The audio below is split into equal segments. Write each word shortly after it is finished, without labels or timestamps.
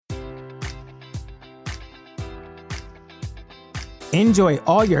Enjoy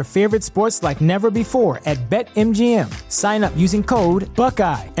all your favorite sports like never before at BetMGM. Sign up using code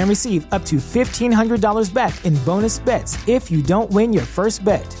Buckeye and receive up to $1,500 back in bonus bets if you don't win your first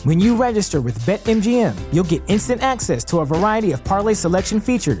bet. When you register with BetMGM, you'll get instant access to a variety of parlay selection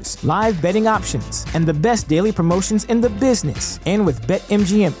features, live betting options, and the best daily promotions in the business. And with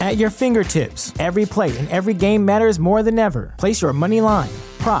BetMGM at your fingertips, every play and every game matters more than ever. Place your money line,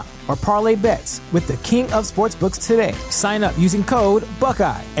 prop, or parlay bets with the king of sportsbooks today. Sign up using code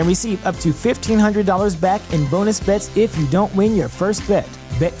Buckeye and receive up to $1,500 back in bonus bets if you don't win your first bet.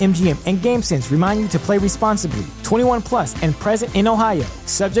 BetMGM and GameSense remind you to play responsibly. 21 plus and present in Ohio,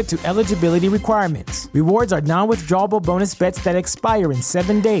 subject to eligibility requirements. Rewards are non-withdrawable bonus bets that expire in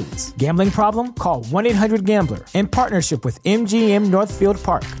 7 days. Gambling problem? Call 1-800-GAMBLER. In partnership with MGM Northfield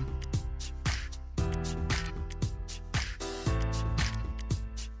Park.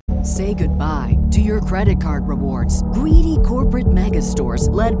 Say goodbye to your credit card rewards. Greedy corporate mega stores,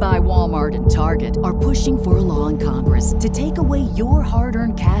 led by Walmart and Target, are pushing for a law in Congress to take away your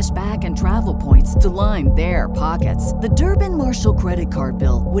hard-earned cash back and travel points to line their pockets. The Durbin-Marshall credit card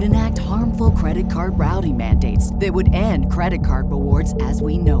bill would enact harmful credit card routing mandates that would end credit card rewards as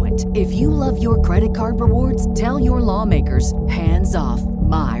we know it. If you love your credit card rewards, tell your lawmakers, hands off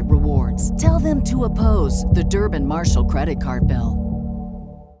my rewards. Tell them to oppose the Durbin-Marshall credit card bill.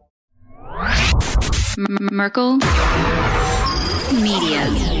 Merkel Media.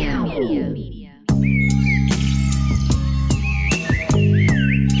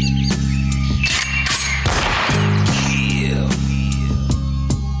 Kill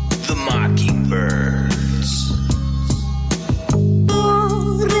the mockingbirds.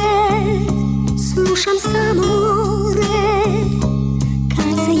 Slušam samo more,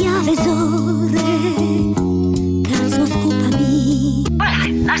 kad se jave zore, kad smo skupa mi.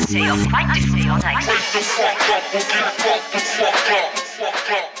 I say, I'll fight to say all night.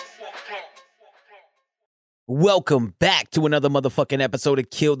 Welcome back to another motherfucking episode of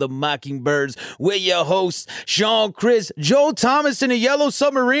Kill the Mockingbirds. We're your hosts, Sean, Chris, Joe Thomas in the Yellow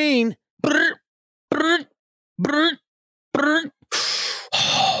Submarine. Brr, brr, brr, brr.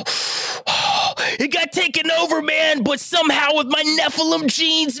 It got taken over, man, but somehow with my NEPHILIM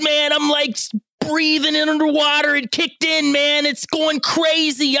genes, man, I'm like breathing in underwater. It kicked in, man. It's going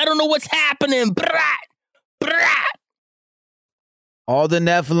crazy. I don't know what's happening. Brat, brat. All the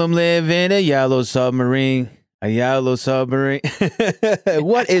Nephilim live in a yellow submarine. A yellow submarine.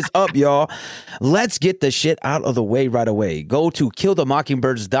 What is up, y'all? Let's get the shit out of the way right away. Go to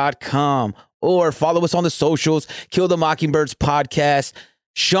killthemockingbirds.com or follow us on the socials. Kill the Mockingbirds podcast,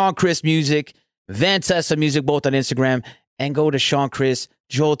 Sean Chris Music, Van Tessa Music, both on Instagram, and go to Sean Chris,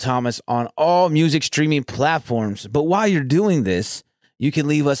 Joel Thomas on all music streaming platforms. But while you're doing this, you can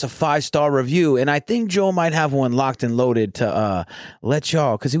leave us a 5-star review. And I think Joel might have one locked and loaded to let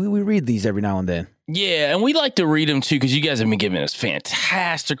y'all, because we read these every now and then. Yeah, and we like to read them too because you guys have been giving us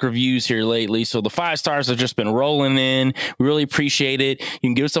fantastic reviews here lately. So the 5 stars have just been rolling in. We really appreciate it. You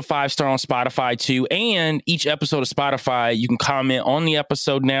can give us a 5-star on Spotify too. And each episode of Spotify, you can comment on the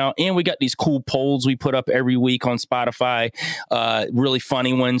episode now. And we got these cool polls we put up every week on Spotify. Really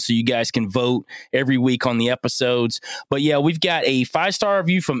funny ones. So you guys can vote every week on the episodes. But yeah, we've got a 5-star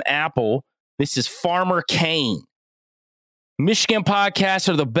review from Apple. This is Farmer Kane. Michigan podcasts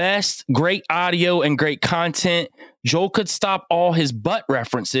are the best. Great audio and great content. Joel could stop all his butt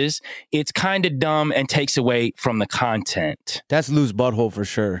references. It's kind of dumb and takes away from the content. That's loose butthole for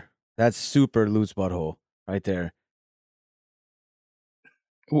sure. That's super loose butthole right there.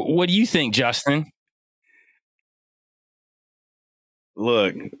 What do you think, Justin?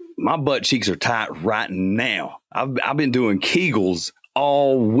 Look, my butt cheeks are tight right now. I've been doing Kegels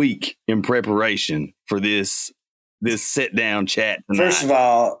all week in preparation for this sit down chat tonight.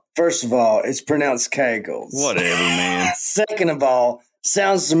 First of all, it's pronounced Kegels. Whatever, man. Second of all,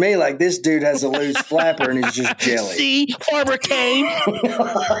 sounds to me like this dude has a loose flapper and he's just jelly. See, Farmer Kane?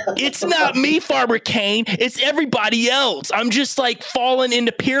 It's not me, Farmer Kane. It's everybody else. I'm just like falling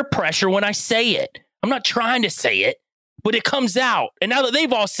into peer pressure when I say it. I'm not trying to say it, but it comes out. And now that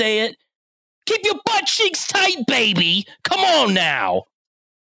they've all say it, keep your butt cheeks tight, baby. Come on now.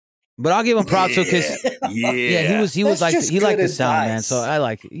 But I'll give him props because he was like he liked the sound, man. So I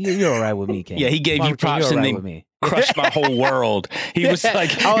like you're all right with me, Ken. Yeah, he gave you props and then crushed my whole world. He was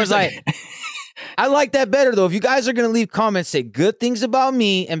like, I was like, I like that better though. If you guys are gonna leave comments, say good things about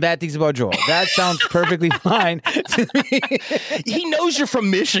me and bad things about Joel. That sounds perfectly fine to me. He knows you're from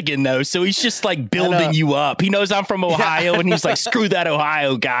Michigan though, so he's just like building you up. He knows I'm from Ohio, and he's like, screw that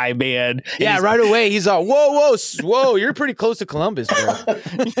Ohio guy, man. And yeah, right away he's like, whoa, you're pretty close to Columbus, bro.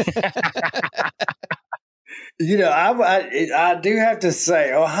 You know, I do have to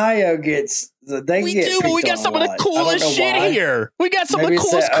say, Ohio gets we got some of the coolest shit here. We got some of the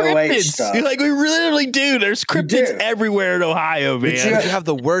coolest cryptids. Like we literally do. There's cryptids everywhere in Ohio, man. You have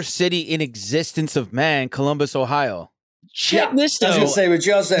the worst city in existence of man, Columbus, Ohio. Check this though. I was gonna say, but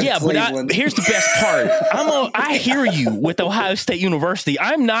you also have Cleveland. But here's the best part. I hear you with Ohio State University.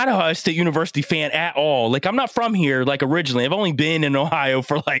 I'm not an Ohio State University fan at all. Like I'm not from here. Like originally, I've only been in Ohio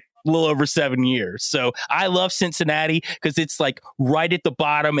for like a little over 7 years. So I love Cincinnati because it's like right at the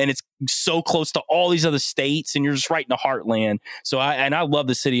bottom and it's so close to all these other states and you're just right in the heartland. So I love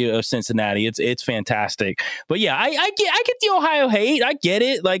the city of Cincinnati. It's fantastic. But yeah, I get the Ohio hate. I get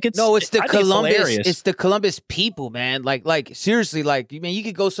it. Like it's the Columbus. It's the Columbus people, man. Like seriously, like man, you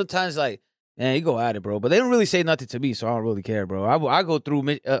could go sometimes like. Man, you go at it, bro. But they don't really say nothing to me, so I don't really care, bro. I go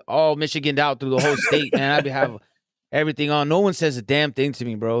through all Michigan out through the whole state, man. I have everything on. No one says a damn thing to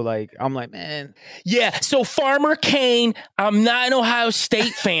me, bro. Like, I'm like, man. Yeah, so Farmer Kane, I'm not an Ohio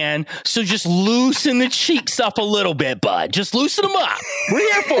State fan, so just loosen the cheeks up a little bit, bud. Just loosen them up. We're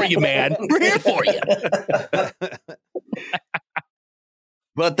here for you, man. We're here for you.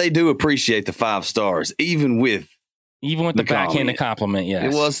 But they do appreciate the 5 stars, even with the backhanded compliment,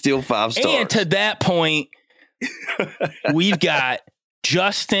 yes. It was still 5 stars. And to that point, we've got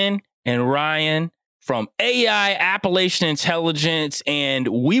Justin and Ryan from AI, Appalachian Intelligence, and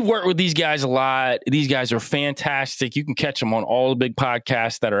we work with these guys a lot. These guys are fantastic. You can catch them on all the big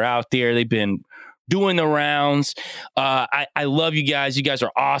podcasts that are out there. They've been doing the rounds. I love you guys. You guys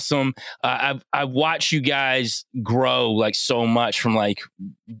are awesome. I've watched you guys grow like so much from like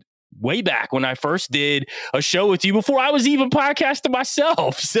way back when I first did a show with you before I was even podcasting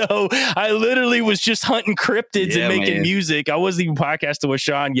myself. So I literally was just hunting cryptids and making music. I wasn't even podcasting with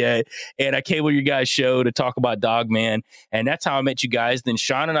Sean yet. And I came on your guys' show to talk about Dogman. And that's how I met you guys. Then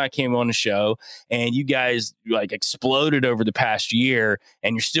Sean and I came on the show and you guys like exploded over the past year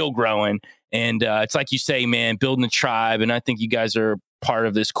and you're still growing. And it's like you say, man, building a tribe. And I think you guys are part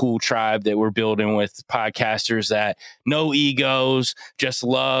of this cool tribe that we're building with podcasters that no egos, just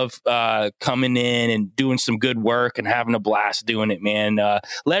love coming in and doing some good work and having a blast doing it, man.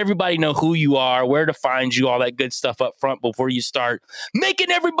 Let everybody know who you are, where to find you, all that good stuff up front before you start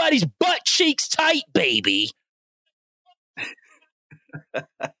making everybody's butt cheeks tight, baby.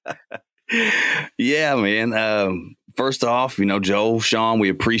 Yeah, man. First off, Joel, Sean, we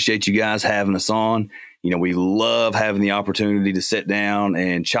appreciate you guys having us on. We love having the opportunity to sit down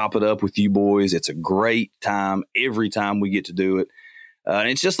and chop it up with you boys. It's a great time every time we get to do it. And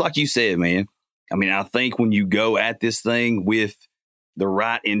it's just like you said, man. I mean, I think when you go at this thing with the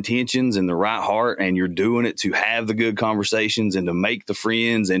right intentions and the right heart, and you're doing it to have the good conversations and to make the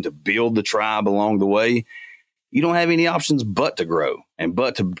friends and to build the tribe along the way, you don't have any options but to grow and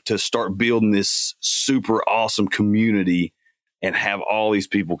but to start building this super awesome community and have all these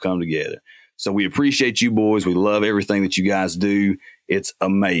people come together. So we appreciate you boys. We love everything that you guys do. It's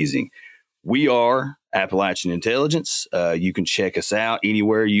amazing. We are Appalachian Intelligence. You can check us out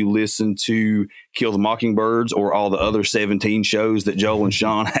anywhere you listen to Kill the Mockingbirds or all the other 17 shows that Joel and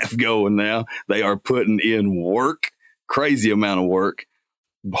Sean have going now. They are putting in work, crazy amount of work,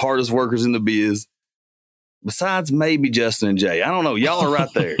 hardest workers in the biz. Besides maybe Justin and Jay. I don't know. Y'all are right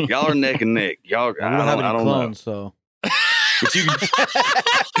there. Y'all are neck and neck. Y'all, I don't know. So. But you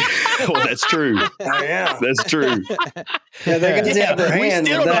well, that's true. Oh, yeah. That's true. Yeah, they got the upper hand.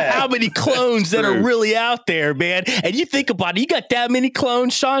 We still don't know how many clones that are really out there, man. And you think about it, you got that many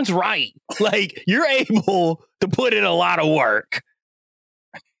clones, Sean's right. Like, you're able to put in a lot of work.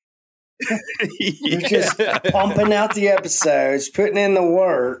 You're just pumping out the episodes, putting in the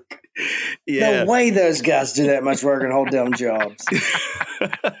work. Yeah. No way those guys do that much work and hold down jobs.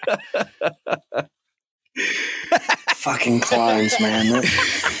 Fucking clones, man.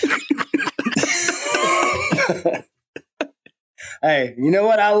 Hey, you know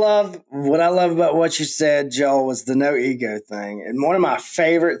what I love? What I love about what you said, Joel, was the no ego thing. And one of my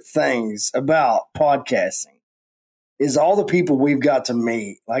favorite things about podcasting is all the people we've got to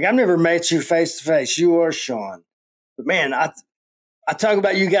meet. Like, I've never met you face to face, you or Sean. But man, I talk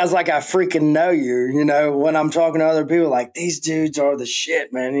about you guys like I freaking know you, when I'm talking to other people, like, these dudes are the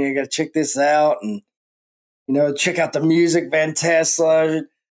shit, man. You got to check this out and, check out the music, Van Tesla.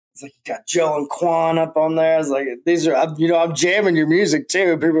 It's like, you got Joe and Quan up on there. It's like, these are, I'm jamming your music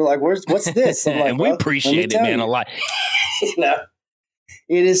too. People are like, what's this? I'm like, and we appreciate it, man, a lot.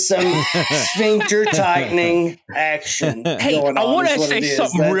 It is some sphincter tightening action. Hey, going on, I want to say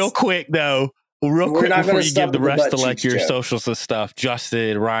something real quick, though. Real quick before you give the rest of like your socials and stuff,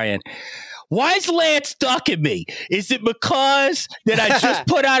 Justin, Ryan. Why is Lance ducking me? Is it because that I just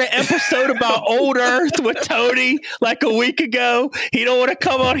put out an episode about old Earth with Tony like a week ago? He don't want to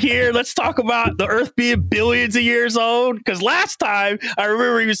come on here. Let's talk about the Earth being billions of years old. Because last time I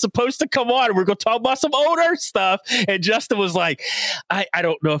remember he was supposed to come on and we're going to talk about some old Earth stuff. And Justin was like, I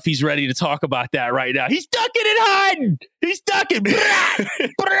don't know if he's ready to talk about that right now. He's ducking and hiding. He's ducking.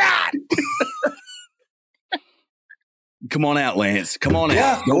 Come on out, Lance. Come on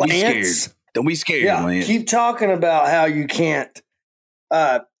out. Don't be scared. Don't be scared, Lance. Keep talking about how you can't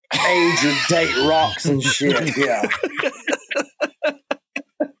age or date rocks and shit. Yeah.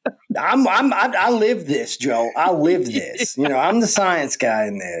 I live this, Joe. I live this. You know, I'm the science guy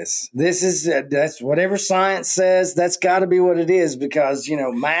in this. That's whatever science says. That's got to be what it is because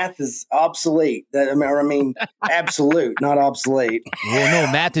math is obsolete. I mean, absolute, not obsolete. Well,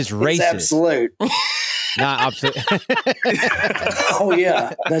 no, math is racist. It's absolute. Not obsolete. Oh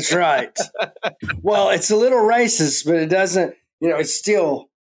yeah, that's right. Well, it's a little racist, but it doesn't. It's still.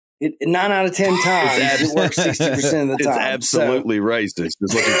 9 out of 10 times it works 60% of the time. It's absolutely racist.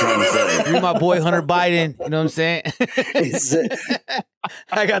 That's what you're trying to say. You're my boy Hunter Biden. You know what I'm saying?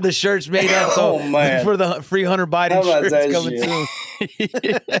 I got the shirts made up for the free Hunter Biden shirts coming soon.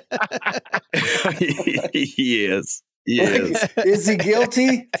 Yes. Yes. Is he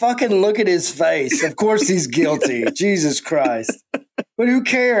guilty? Fucking look at his face. Of course he's guilty. Jesus Christ. But who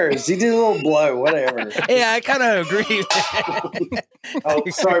cares? He did a little blow, whatever. Yeah, I kind of agree. Oh,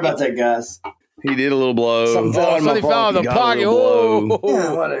 sorry about that, guys. He did a little blow. Something fell in the pocket. Oh,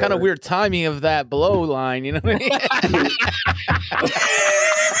 yeah, kind of weird timing of that blow line, you know what I mean?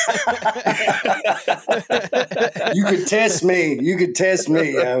 You could test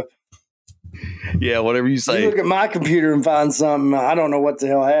me. Yo. Yeah, whatever you say. You look at my computer and find something. I don't know what the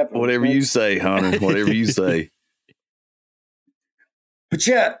hell happened. Whatever you say, Hunter. Whatever you say.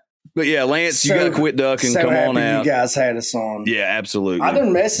 But yeah, Lance, you got to quit ducking. Come on out. You guys had us on. Yeah, absolutely. I done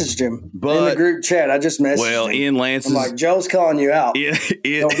messaged him in the group chat. I just messaged him. In Lance's, I'm like, Joe's calling you out.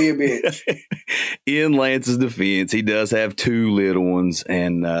 Don't be a bitch. In Lance's defense, he does have 2 little ones,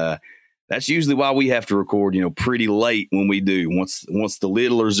 and that's usually why we have to record, pretty late when we do. Once the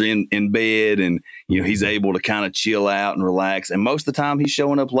littlers are in bed, and he's able to kind of chill out and relax. And most of the time, he's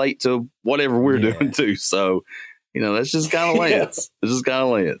showing up late to whatever we're doing too. So. That's just kind of Lance. It's just kind of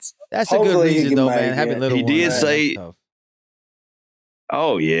Lance. That's a good reason, though, man. Having little ones. He did say,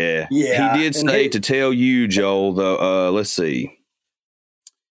 oh, yeah. He did say to tell you, Joel, though, let's see.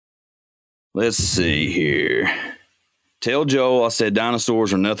 Let's see here. Tell Joel I said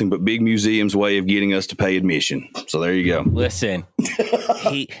dinosaurs are nothing but big museums' way of getting us to pay admission. So there you go. Listen,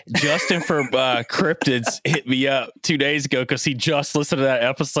 Justin for Cryptids hit me up 2 days ago because he just listened to that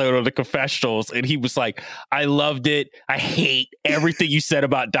episode of the Confessionals, and he was like, "I loved it. I hate everything you said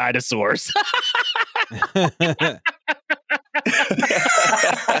about dinosaurs."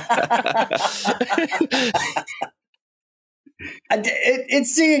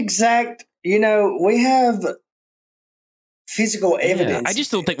 It's the exact. We have physical evidence. I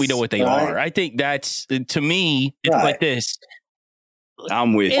just don't think we know what they are. I think that's, to me, it's like this.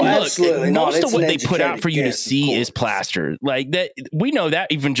 I'm with you. Look, most of what they put out for you to see is plastered. Like that, we know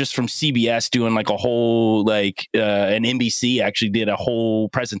that even just from CBS doing like a whole an NBC actually did a whole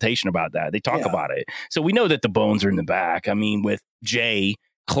presentation about that. They talk about it, so we know that the bones are in the back. I mean, with Jay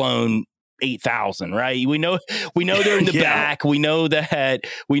clone 8,000, right? We know they're in the back. We know that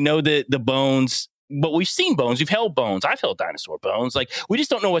the bones. But we've seen bones. We've held bones. I've held dinosaur bones. Like, we just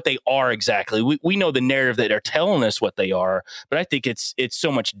don't know what they are exactly. We know the narrative that they're telling us what they are, but I think it's so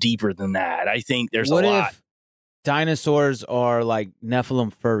much deeper than that. I think there's a lot. What if dinosaurs are like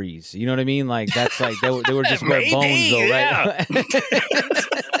Nephilim furries? You know what I mean? Like, that's like they were just wear bones, though, right?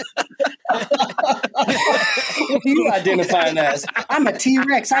 What are you identifying as? I'm a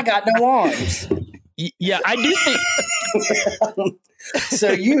T-Rex. I got no arms. Yeah, I do think.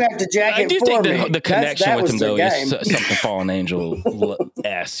 So you have to jack it for me. I do think the connection with him, though, is something Fallen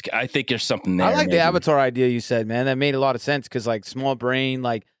Angel-esque. I think there's something there. I like the Avatar idea you said, man. That made a lot of sense because, like, small brain,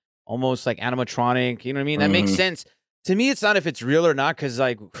 like, almost like animatronic. You know what I mean? That makes sense. To me, it's not if it's real or not because,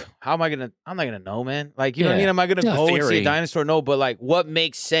 like, I'm not going to know, man. Like, you know what I mean? Am I going to go and see a dinosaur? No, but, like, what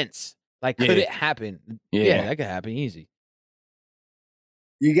makes sense? Like, could it happen? Yeah, that could happen easy.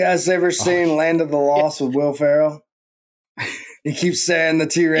 You guys ever seen Land of the Lost with Will Ferrell? He keeps saying the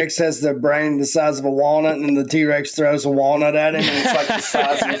T-Rex has the brain the size of a walnut, and then the T-Rex throws a walnut at him, and it's like the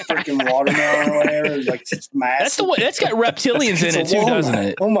size of a freaking watermelon or whatever. It's like it's massive. That's the way. That's got reptilians in it too, doesn't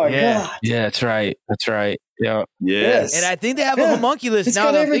it? Oh my god! Yeah, that's right. That's right. Yeah. Yes. And I think they have a homunculus now.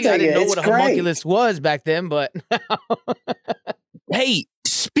 I didn't know what a homunculus was back then, but Hey,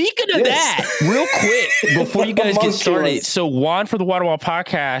 speaking of that, real quick, before you guys get started. So Juan for the Waterwall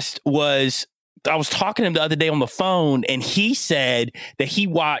podcast I was talking to him the other day on the phone, and he said that he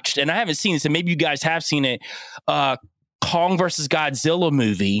watched, and I haven't seen this, and maybe you guys have seen it, Kong versus Godzilla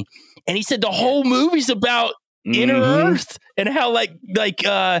movie. And he said the whole movie's about inner Earth and how the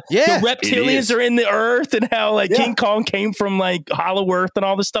reptilians are in the Earth and how King Kong came from Hollow Earth and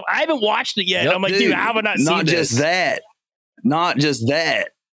all this stuff. I haven't watched it yet. Yep, I'm like, dude, how have I not seen this? Not just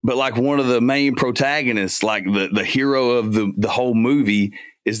that, but one of the main protagonists, the hero of the whole movie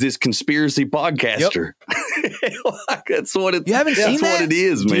is this conspiracy podcaster. Yep. That's what it. You haven't seen that? What it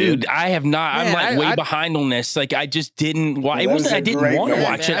is, man. Dude, I have not. Man, I'm way behind on this. I just didn't watch. It wasn't. I didn't want to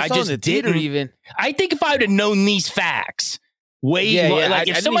watch it. I just didn't. Even. I think if I would have known these facts,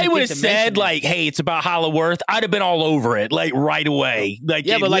 if somebody would have said hey, it's about Hollow Earth, I'd have been all over it right away. But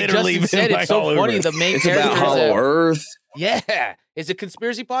Justin said, it's so funny. The main character about Hollow Earth. Yeah, it's a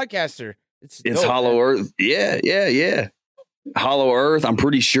conspiracy podcaster. It's Hollow Earth. Yeah. Hollow Earth. I'm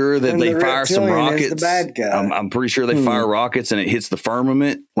pretty sure that they fire some rockets. The bad guy. I'm pretty sure they fire rockets and it hits the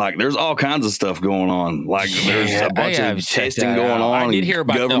firmament. There's all kinds of stuff going on. There's a bunch of testing going on. I did hear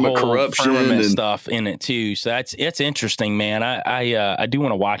about government the whole corruption and stuff in it too. So it's interesting, man. I do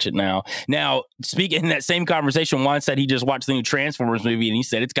want to watch it now. Now, speaking in that same conversation, Juan said he just watched the new Transformers movie and he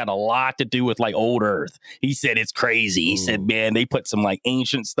said it's got a lot to do with old Earth. He said it's crazy. He said, man, they put some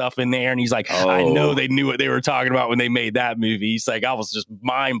ancient stuff in there, and he's like, I know they knew what they were talking about when they made that movie. He's like, I was just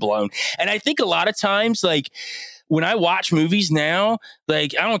mind blown. And I think a lot of times, when I watch movies now, I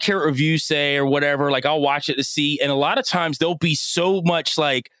don't care what reviews say or whatever, I'll watch it to see. And a lot of times there'll be so much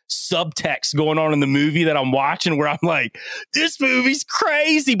subtext going on in the movie that I'm watching where I'm like, this movie's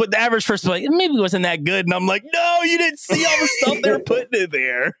crazy. But the average person is like, maybe it wasn't that good. And I'm like, no, you didn't see all the stuff they're putting in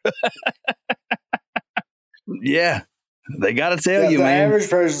there. Yeah. They got to tell you, the man. The average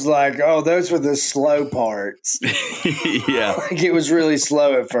person's like, oh, those were the slow parts. Yeah. It was really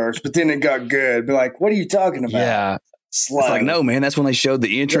slow at first, but then it got good. But what are you talking about? Yeah. Slow. It's no, man, that's when they showed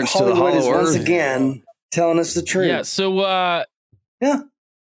the entrance to the Hollow Earth. Once again, telling us the truth. Yeah. So,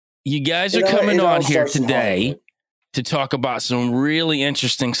 you guys are coming on here today to talk about some really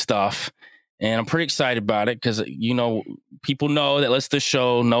interesting stuff. And I'm pretty excited about it because, people know that listen to the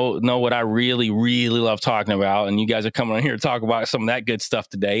show, know what I really, really love talking about. And you guys are coming on here to talk about some of that good stuff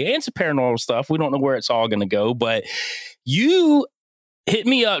today and some paranormal stuff. We don't know where it's all going to go. But you hit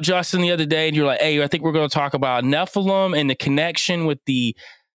me up, Justin, the other day, and you're like, hey, I think we're going to talk about Nephilim and the connection with the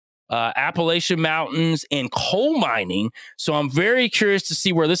Appalachian Mountains and coal mining. So I'm very curious to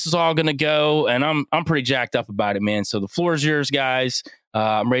see where this is all going to go. And I'm pretty jacked up about it, man. So the floor is yours, guys.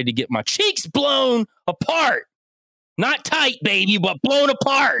 I'm ready to get my cheeks blown apart. Not tight, baby, but blown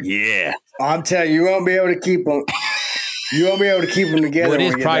apart. Yeah. I'm telling you, you won't be able to keep them. You won't be able to keep them together when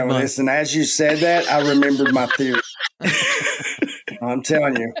you get done with this. And as you said that, I remembered my theory. I'm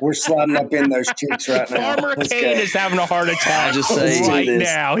telling you, we're sliding up in those cheeks right now. Farmer Kane is having a heart attack right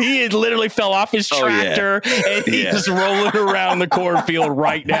now. He literally fell off his tractor and he's just rolling around the cornfield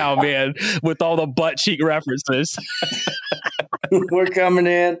right now, man, with all the butt cheek references. We're coming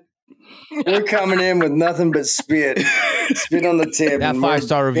in. We're coming in with nothing but spit on the tip. That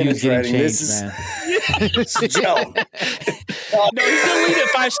 5-star review is getting changed, man. Joe. No, he's gonna leave it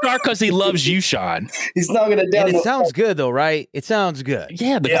 5-star because he loves you, Sean. He's not gonna. And it sounds good though, right? It sounds good.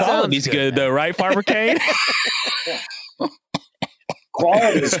 Yeah, the quality's good though, right, Farmer Kane?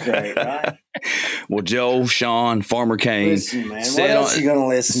 Quality's great, right? Well, Joe, Sean, Farmer Kane, listen, man. What else are you gonna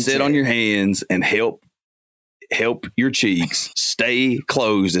listen to? Sit on your hands and help your cheeks stay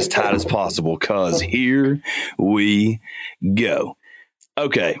closed as tight as possible, because here we go.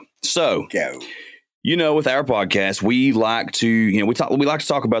 Okay, so with our podcast, we like to we like to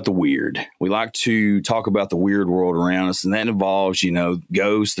talk about the weird. We like to talk about the weird world around us, and that involves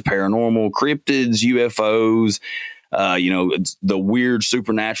ghosts, the paranormal, cryptids, UFOs, the weird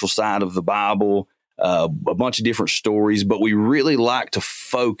supernatural side of the Bible, a bunch of different stories. But we really like to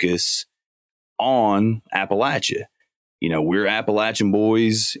focus on Appalachia. We're Appalachian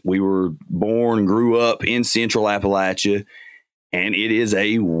boys. We were born and grew up in Central Appalachia, and it is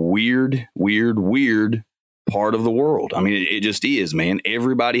a weird part of the world. I mean, it just is, man.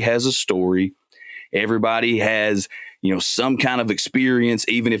 Everybody has a story. Everybody has, some kind of experience,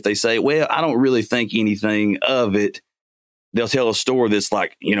 even if they say, well, I don't really think anything of it. They'll tell a story that's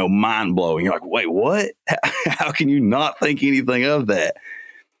mind blowing. You're like, wait, what? How can you not think anything of that?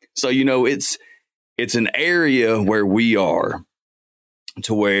 So, it's an area where we are,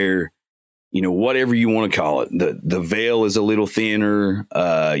 to where whatever you want to call it. The veil is a little thinner,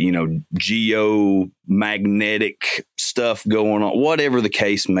 geomagnetic stuff going on, whatever the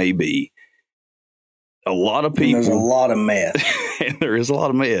case may be. A lot of people. And there's a lot of meth. And there is a lot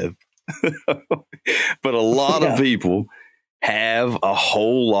of meth. But a lot of people have a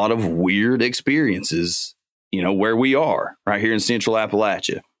whole lot of weird experiences, where we are right here in Central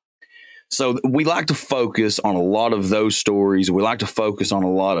Appalachia. So we like to focus on a lot of those stories. We like to focus on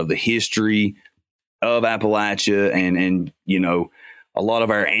a lot of the history of Appalachia and a lot of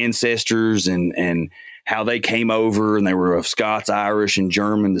our ancestors and how they came over, and they were of Scots, Irish, and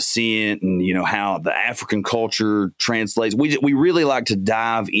German descent, and how the African culture translates. We really like to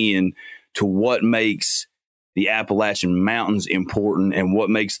dive in to what makes the Appalachian Mountains important and what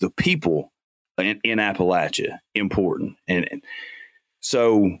makes the people in Appalachia important. And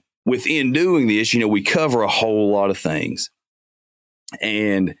so within doing this, we cover a whole lot of things.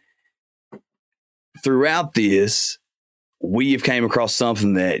 And throughout this, we have came across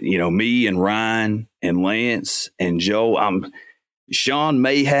something that, me and Ryan and Lance and Joe, Sean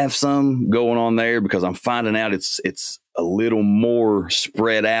may have some going on there, because I'm finding out it's a little more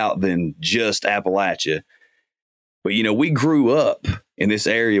spread out than just Appalachia. But, we grew up in this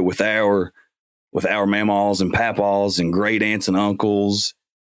area with our mamaws and papaws and great aunts and uncles,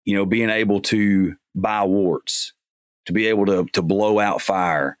 being able to buy warts, to be able to blow out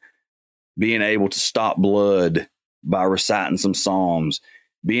fire, being able to stop blood by reciting some psalms,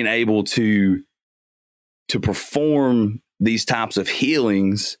 being able to perform these types of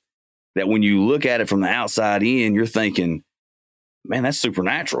healings that when you look at it from the outside in, you're thinking, man, that's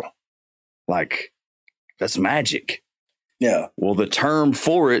supernatural. Like, that's magic. Yeah. Well, the term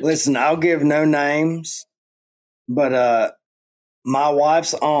for it. Listen, I'll give no names, but my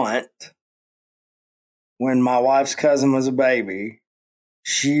wife's aunt, when my wife's cousin was a baby,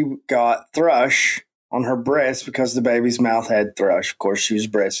 she got thrush on her breast because the baby's mouth had thrush. Of course, she was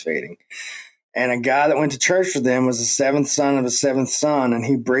breastfeeding. And a guy that went to church with them was the seventh son of a seventh son, and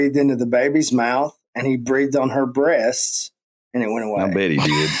he breathed into the baby's mouth, and he breathed on her breasts, and it went away. I bet he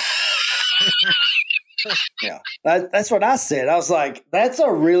did. Yeah, that's what I said. I was like, that's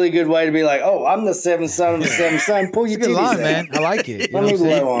a really good way to be like, oh, I'm the seventh son of the seventh son. Pull your titties out. Man. I like it. Let me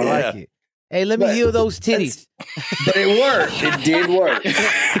blow on. I like it. Hey, let me heal those titties. But it worked. It did work.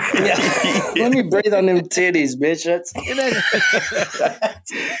 Yeah. Let me breathe on them titties, bitch.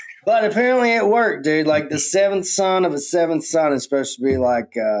 But apparently it worked, dude. Like, the seventh son of a seventh son is supposed to be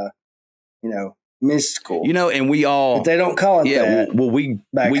like, mystical. And we all. But they don't call it that. Well, we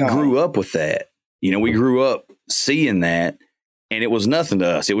grew up with that. We grew up seeing that, and it was nothing to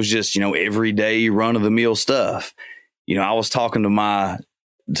us. It was just, everyday run of the mill stuff. I was talking to my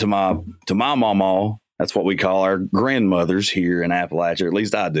mama. That's what we call our grandmothers here in Appalachia. At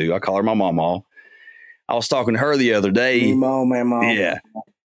least I do. I call her my mama. I was talking to her the other day. Mama. Yeah.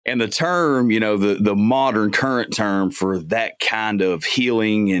 And the term, the modern current term for that kind of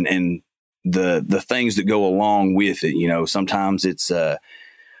healing and the things that go along with it, sometimes it's a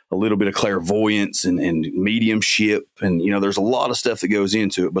little bit of clairvoyance and mediumship. And, there's a lot of stuff that goes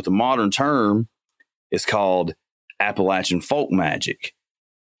into it. But the modern term is called Appalachian folk magic.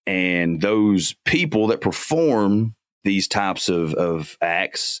 And those people that perform these types of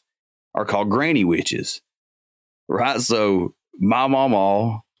acts are called granny witches. Right? So my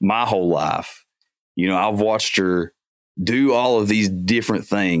mama, my whole life, I've watched her do all of these different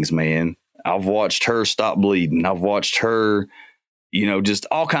things, man. I've watched her stop bleeding. I've watched her, just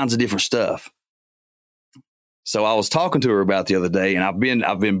all kinds of different stuff. So I was talking to her about the other day, and I've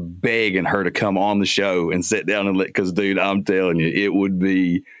been begging her to come on the show and sit down and because, dude, I'm telling you, it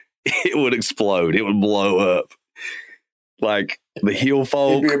would explode. It would blow up. Like, the hill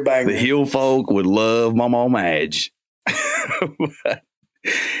folk would love my mom Madge.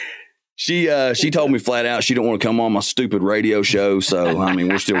 She told me flat out she don't want to come on my stupid radio show. So,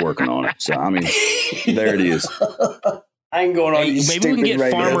 we're still working on it. So, there it is. I ain't going on. Maybe we can get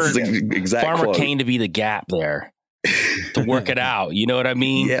Farmer quote. Kane to be the gap there to work it out. You know what I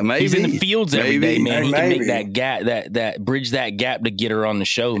mean? Yeah, maybe. He's in the fields every day, man. He can Maybe. make that gap, that bridge that gap to get her on the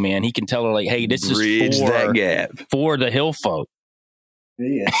show, man. He can tell her, like, hey, this Bridge is that gap for the hill folk.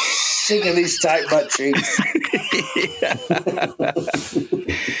 Yeah. Sick of these tight butt cheeks.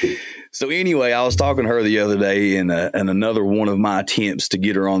 So anyway, I was talking to her the other day in another one of my attempts to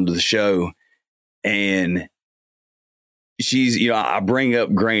get her onto the show, and she's, I bring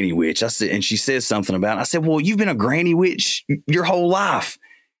up Granny Witch. I said, and she says something about it. I said, well, you've been a Granny Witch your whole life.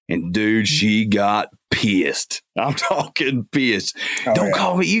 And dude, she got pissed. I'm talking pissed. Don't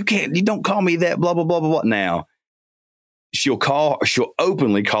call me. You don't call me that, blah, blah, blah, blah, blah. Now, she'll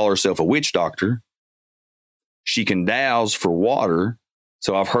openly call herself a witch doctor. She can douse for water.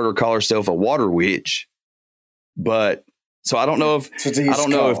 So I've heard her call herself a water witch. But so I don't know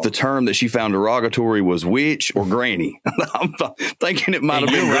if the term that she found derogatory was witch or granny. I'm thinking it might have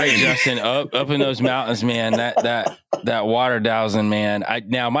been right, granny. Justin. Up in those mountains, man. That water dowsing, man.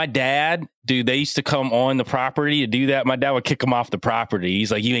 Now my dad, dude, they used to come on the property to do that. My dad would kick them off the property.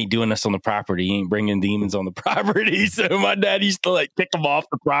 He's like, "You ain't doing this on the property. You ain't bringing demons on the property." So my dad used to like kick them off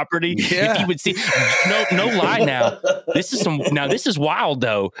the property. Yeah. If you would see, no lie. Now this is wild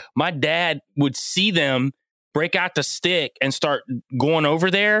though. My dad would see them break out the stick and start going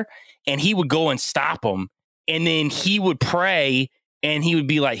over there, and he would go and stop them. And then he would pray and he would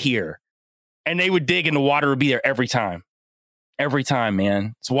be like, "Here." And they would dig and the water would be there every time. Every time,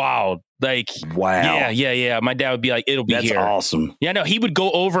 man. It's wild. Like, wow. Yeah. My dad would be like, "It'll be That's here." That's awesome. Yeah, no, he would go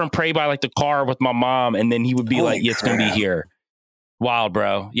over and pray by like the car with my mom. And then he would be like, "Yeah, it's going to be here." Wild,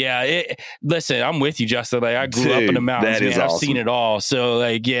 bro. Yeah. Listen, I'm with you, Justin. Like, I grew up in the mountains, man. Awesome. I've seen it all. So,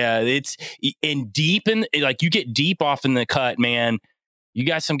 like, yeah, it's like you get deep off in the cut, man. You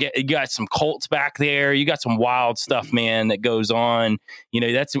got some cults back there. You got some wild stuff, man, that goes on. You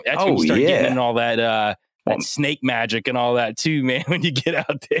know, that's when you start getting into all that snake magic and all that too, man, when you get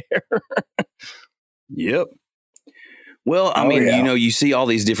out there. Yep. Well, I mean, you know, you see all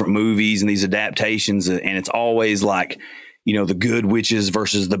these different movies and these adaptations, and it's always like, you know, the good witches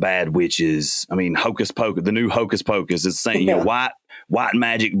versus the bad witches. I mean, Hocus Pocus, the new Hocus Pocus is saying, you know, white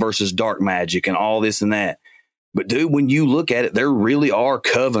magic versus dark magic and all this and that. But dude, when you look at it, there really are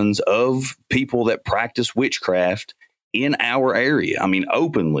covens of people that practice witchcraft in our area. I mean,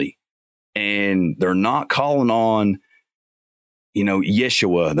 openly. And they're not calling on, you know,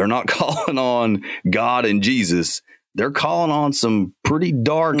 Yeshua. They're not calling on God and Jesus. They're calling on some pretty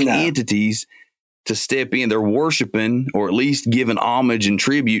dark entities to step in. They're worshiping, or at least giving homage and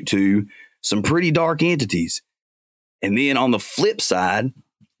tribute to, some pretty dark entities. And then on the flip side,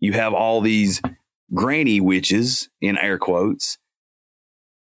 you have all these granny witches, in air quotes.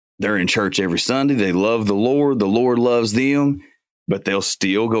 They're in church every Sunday. They love the Lord. The Lord loves them, but they'll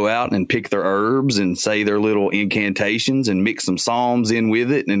still go out and pick their herbs and say their little incantations and mix some psalms in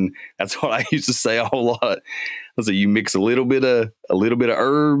with it. And that's what I used to say a whole lot. I say, you mix a little bit of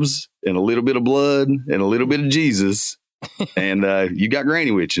herbs and a little bit of blood and a little bit of Jesus, and you got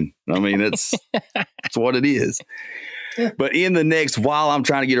granny witching. I mean, that's what it is. But in the next, while I'm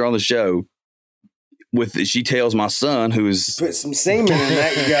trying to get her on the show, she tells my son, who is put some semen in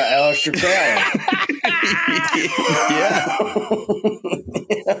that, you got Aleister Crowley.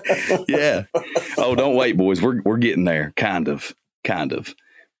 Yeah. Oh, don't wait, boys. We're getting there. Kind of.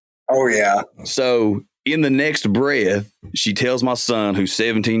 Oh yeah. So in the next breath, she tells my son, who's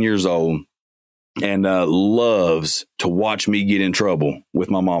 17 years old and loves to watch me get in trouble with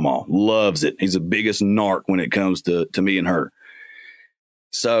my mama. Loves it. He's the biggest narc when it comes to me and her.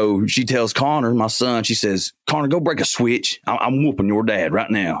 So she tells Connor, my son, she says, "Connor, go break a switch. I'm whooping your dad right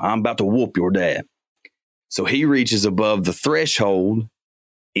now. I'm about to whoop your dad." So he reaches above the threshold,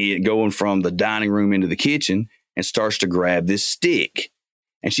 going from the dining room into the kitchen, and starts to grab this stick.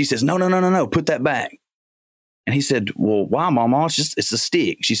 And she says, No, put that back. And he said, "Well, why, Mama? It's a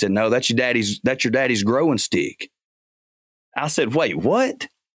stick." She said, "No, that's your daddy's growing stick." I said, "Wait, what?"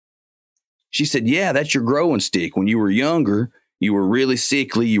 She said, "Yeah, that's your growing stick. When you were younger, you were really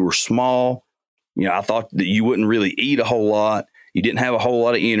sickly. You were small. You know, I thought that you wouldn't really eat a whole lot. You didn't have a whole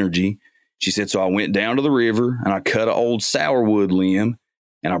lot of energy." She said, "So I went down to the river and I cut an old sourwood limb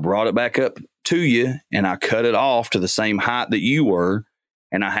and I brought it back up to you and I cut it off to the same height that you were.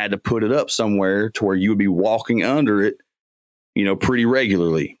 And I had to put it up somewhere to where you would be walking under it, you know, pretty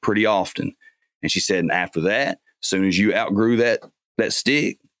regularly, pretty often." And she said, "And after that, as soon as you outgrew that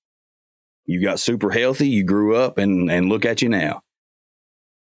stick, you got super healthy. You grew up and look at you now."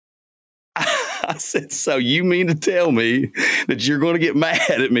 I said, "So you mean to tell me that you're going to get mad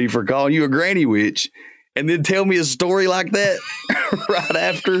at me for calling you a granny witch and then tell me a story like that right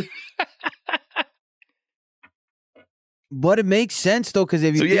after?" But it makes sense though, because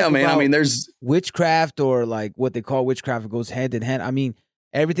if you I mean, there's witchcraft, or like what they call witchcraft, it goes hand in hand. I mean,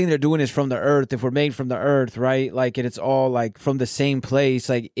 everything they're doing is from the earth. If we're made from the earth, right? Like, and it's all like from the same place,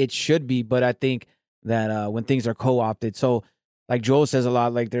 like it should be. But I think that when things are co-opted, so like Joel says a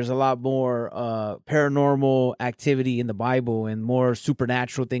lot, like there's a lot more paranormal activity in the Bible and more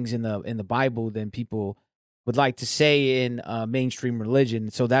supernatural things in the Bible than people would like to say in mainstream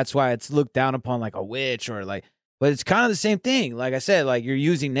religion. So that's why it's looked down upon like a witch or like. But it's kind of the same thing. Like I said, like you're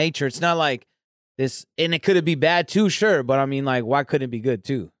using nature. It's not like this, and it could be bad too, sure. But I mean, like, why couldn't it be good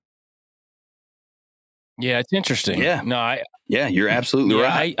too? Yeah, it's interesting. Yeah. No, you're absolutely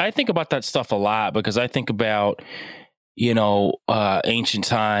right. I think about that stuff a lot because I think about, ancient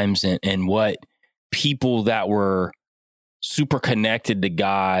times and what people that were super connected to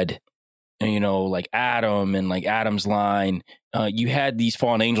God, like Adam and like Adam's line, you had these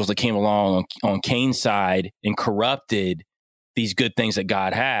fallen angels that came along on Cain's side and corrupted these good things that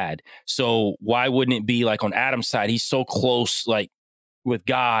God had. So why wouldn't it be like on Adam's side? He's so close, like with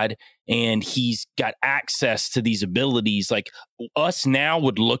God, and he's got access to these abilities. Like us now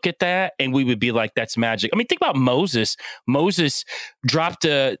would look at that and we would be like, that's magic. I mean, think about Moses. Moses dropped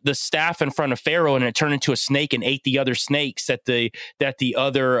the staff in front of Pharaoh and it turned into a snake and ate the other snakes that the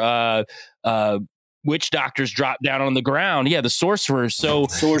other witch doctors dropped down on the ground. Yeah, the sorcerers. So at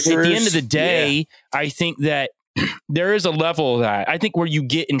the end of the day, I think that there is a level of that. I think where you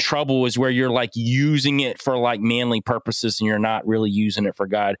get in trouble is where you're like using it for like manly purposes and you're not really using it for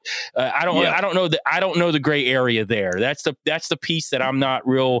God. I don't know the gray area there. That's the piece that I'm not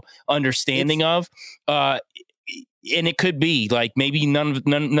real understanding of. And it could be like maybe none of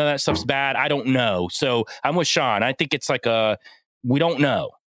that stuff's bad. I don't know. So I'm with Sean. I think it's like we don't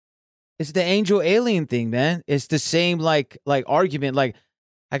know. It's the angel alien thing, man. It's the same like argument.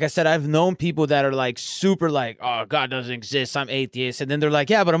 Like I said, I've known people that are like super like, oh, God doesn't exist, I'm atheist. And then they're like,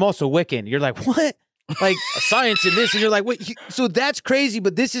 yeah, but I'm also Wiccan. You're like, what? Like science and this. And you're like, wait, so that's crazy,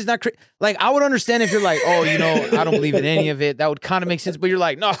 but this is not crazy. Like, I would understand if you're like, oh, I don't believe in any of it. That would kind of make sense. But you're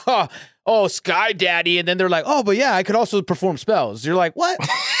like, no, Sky Daddy. And then they're like, oh, but yeah, I could also perform spells. You're like, what?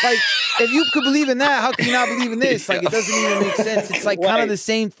 Like, if you could believe in that, how can you not believe in this? Like, it doesn't even make sense. It's like kind of the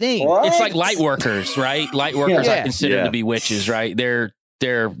same thing. What? It's like light workers, right? Light workers I consider to be witches, right?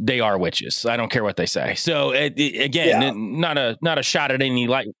 They are witches. I don't care what they say. So again, not a shot at any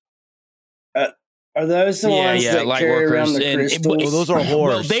light. Are those the ones that light carry workers around the crystals? Those are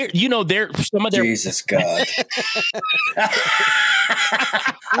whores. Well, they're some of their Jesus God.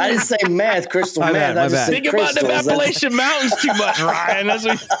 I didn't say meth, crystal meth. I just said think about the Appalachian Mountains too much, Ryan. That's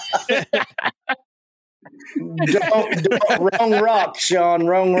what. Don't wrong rock, Sean.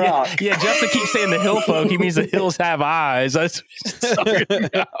 Wrong rock. Yeah, Justin keeps saying the hill folk. He means the hills have eyes. That's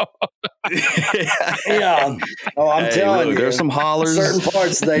yeah. Oh, I'm telling you. There's some hollers. Certain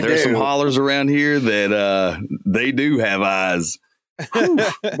parts There's some hollers around here that they do have eyes.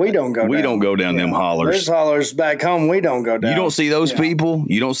 We don't go down them hollers. There's hollers back home. We don't go down. You don't see those people.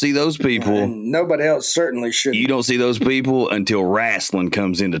 You don't see those people. And nobody else certainly should. You don't see those people until wrestling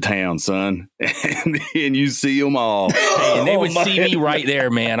comes into town, son, and you see them all. Hey, and they would see me right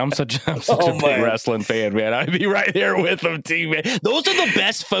there, man. I'm such a big wrestling fan, man. I'd be right there with them too, man. Those are the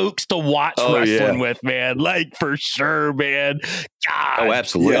best folks to watch wrestling with, man. Like for sure, man. God. Oh,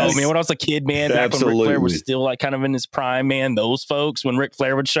 absolutely. Oh, man, when I was a kid, man, back when Ric Flair was still like kind of in his prime, man, those folks, when Ric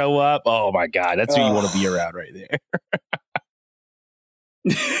Flair would show up, oh my God, that's who you want to be around right there.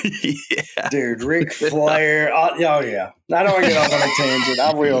 Yeah. Dude, Ric Flair. I don't want to get off on a tangent.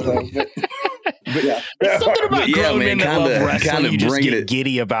 I will, though. But yeah. There's something about grown men that love wrestling. You just get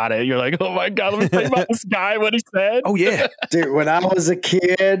giddy about it. You're like, oh my God, let me think about this guy, what he said. Oh, yeah. Dude, when I was a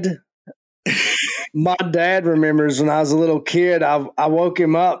kid, my dad remembers when I was a little kid, I woke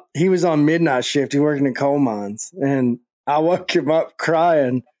him up. He was on midnight shift. He worked in coal mines. And I woke him up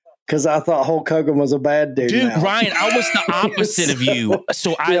crying because I thought Hulk Hogan was a bad dude. Dude, Ryan, I was the opposite of you.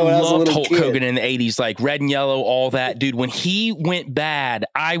 So I loved Hulk Hogan in the 80s, like Red and Yellow, all that. Dude, when he went bad,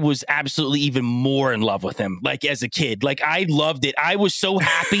 I was absolutely even more in love with him, like as a kid. Like I loved it. I was so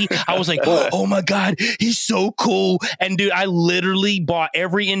happy. I was like, oh my God, he's so cool. And dude, I literally bought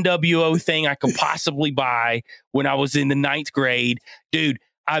every NWO thing I could possibly buy when I was in the 9th grade. Dude,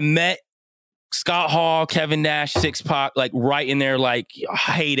 I met Scott Hall, Kevin Nash, Six Pac, like right in their like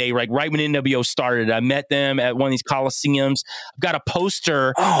heyday, like right when NWO started. I met them at one of these coliseums. I've got a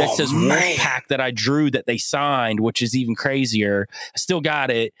poster that says Wolfpack that I drew that they signed, which is even crazier. I still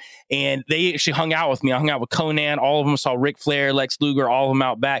got it. And they actually hung out with me. I hung out with Conan. All of them saw Ric Flair, Lex Luger, all of them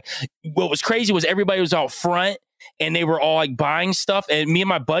out back. What was crazy was everybody was out front. And they were all like buying stuff. And me and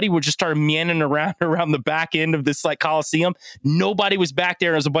my buddy would just start meandering around the back end of this like Coliseum. Nobody was back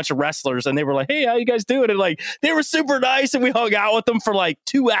there. There was a bunch of wrestlers. And they were like, hey, how you guys doing? And like, they were super nice. And we hung out with them for like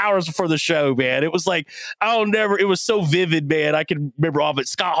 2 hours before the show, man. It was like, it was so vivid, man. I can remember all of it.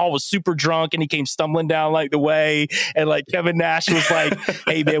 Scott Hall was super drunk and he came stumbling down like the way. And like Kevin Nash was like,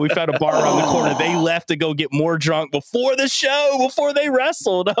 hey, man, we found a bar around the corner. They left to go get more drunk before the show, before they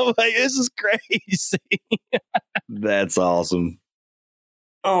wrestled. I'm like, this is crazy. That's awesome.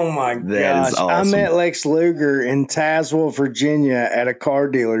 Oh my gosh. Awesome. I met Lex Luger in Tazewell, Virginia at a car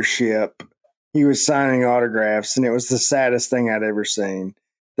dealership. He was signing autographs and it was the saddest thing I'd ever seen.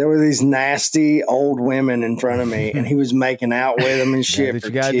 there were these nasty old women in front of me, and he was making out with them and shit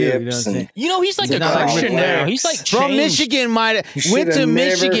for tips. He's like a Christian now. He's like from Michigan. Went to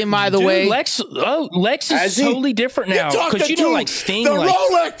Michigan, by the way. Lex is totally different now because like Sting, the like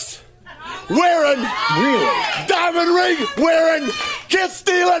Rolex wearing, diamond ring wearing, kiss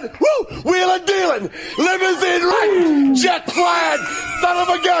stealing, wheeling dealing, limousine riding, jet flying, son of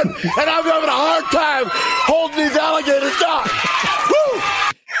a gun, and I'm having a hard time holding these alligators down. Woo!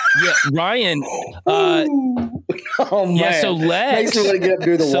 Yeah, Ryan. Oh man. Yeah, so Lex.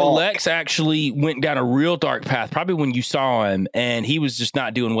 So Lex actually went down a real dark path. Probably when you saw him, and he was just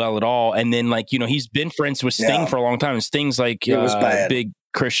not doing well at all. And then, he's been friends with Sting for a long time. And Sting's like big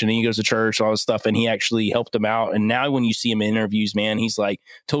Christian, and he goes to church, all this stuff, and he actually helped him out. And now, when you see him in interviews, man, he's like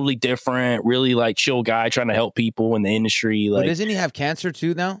totally different, really like chill guy, trying to help people in the industry. Like, doesn't he have cancer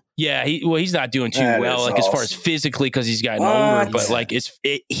too now? Yeah, he's not doing too well, like awesome. As far as physically, because he's gotten older. But like,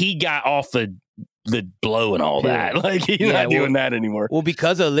 he got off the blow and all that. Like, he's not doing that anymore. Well,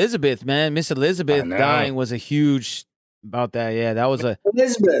 because of Elizabeth, man, Miss Elizabeth dying was a huge about that. Yeah, that was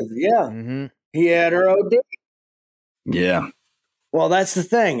Elizabeth. Yeah, he had her OD. Yeah. Well, that's the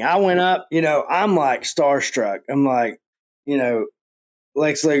thing. I went up, I'm like starstruck. I'm like,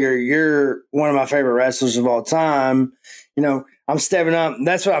 Lex Luger, you're one of my favorite wrestlers of all time. I'm stepping up.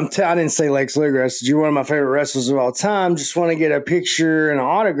 That's what I didn't say Lex Luger. I said, you're one of my favorite wrestlers of all time. Just want to get a picture and an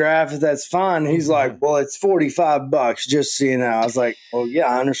autograph if that's fine. He's like, well, it's $45, just so you know. I was like, well, yeah,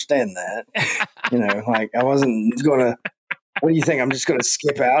 I understand that. Like I wasn't going to, what do you think? I'm just going to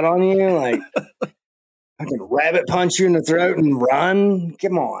skip out on you? Like, I can rabbit punch you in the throat and run.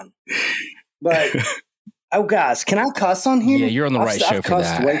 Come on. But, guys, can I cuss on here? Yeah, you're on the right show for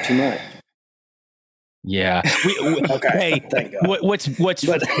that. I've cussed way too much. Yeah. Okay. Hey, what's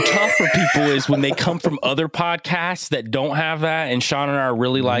tough for people is when they come from other podcasts that don't have that, and Sean and I are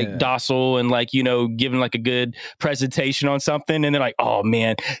really docile and giving like a good presentation on something, and they're like, oh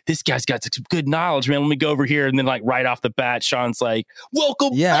man, this guy's got some good knowledge, man. Let me go over here, and then like right off the bat, Sean's like,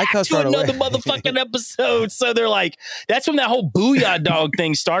 welcome back to another motherfucking episode. So they're like, that's when that whole Booyah Dog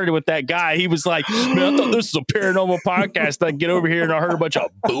thing started with that guy. He was like, man, I thought this was a paranormal podcast. I get over here and I heard a bunch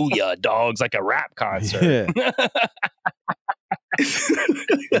of Booyah Dogs, like a rap concert. Yeah.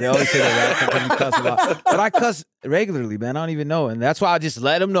 They always say that you cuss a lot, but I cuss regularly, man. I don't even know, and that's why I just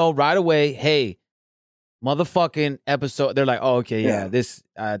let them know right away. Hey, motherfucking episode. They're like, oh, okay, yeah. This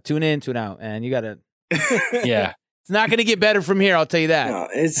tune in, tune out, and you gotta. Yeah, it's not gonna get better from here. I'll tell you that. No,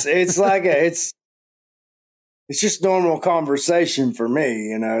 it's like it's just normal conversation for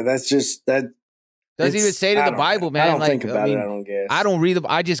me. That's just that. Doesn't even say to the Bible, man. I don't think about it. I don't guess. I don't read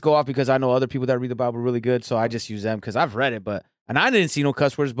I just go off because I know other people that read the Bible really good, so I just use them because I've read it. And I didn't see no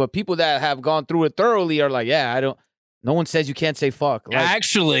cuss words, but people that have gone through it thoroughly are like, yeah, I don't. No one says you can't say fuck. Like,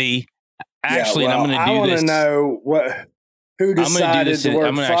 actually, and I'm going to do this. I want to know who decided the word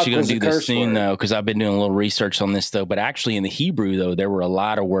I'm actually going to do this soon, though, because I've been doing a little research on this, though. But actually, in the Hebrew, though, there were a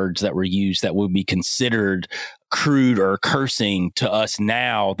lot of words that were used that would be considered crude or cursing to us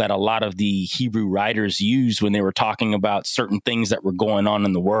now that a lot of the Hebrew writers used when they were talking about certain things that were going on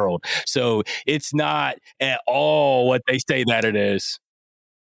in the world. So it's not at all what they say that it is.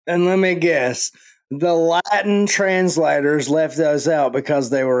 And let me guess. The Latin translators left those out because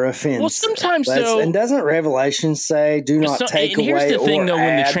they were offensive. Well, sometimes so. And doesn't Revelation say, "Do not take away"? Here's the thing, though: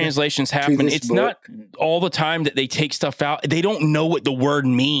 when the add translations happen, it's book. not all the time that they take stuff out. They don't know what the word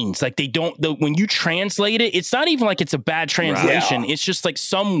means. Like they don't. When you translate it, it's not even like it's a bad translation. Right. It's just like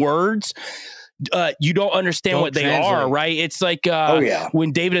some words. You don't understand what they are, right? It's like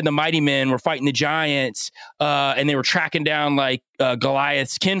when David and the mighty men were fighting the giants and they were tracking down like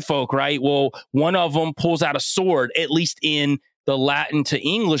Goliath's kinfolk, right? Well, one of them pulls out a sword, at least in the Latin to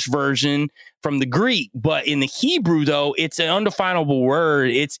English version from the Greek. But in the Hebrew, though, it's an undefinable word.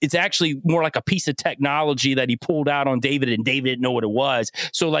 It's actually more like a piece of technology that he pulled out on David, and David didn't know what it was.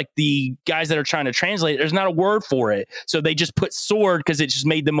 So like the guys that are trying to translate it, there's not a word for it. So they just put sword because it just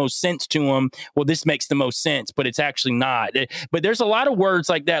made the most sense to them. Well, this makes the most sense, but it's actually not. But there's a lot of words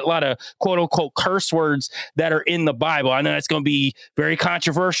like that, a lot of quote unquote curse words that are in the Bible. I know that's going to be very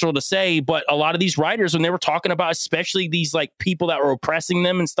controversial to say, but a lot of these writers, when they were talking about especially these like people that were oppressing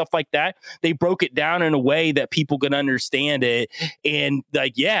them and stuff like that, they broke it down in a way that people could understand it. And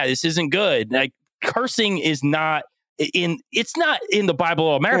like, yeah, this isn't good. Like cursing is not it's not in the Bible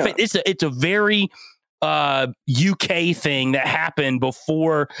at all. Matter of fact, it's a very UK thing that happened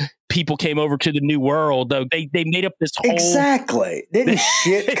before people came over to the New World. Though they made up this whole didn't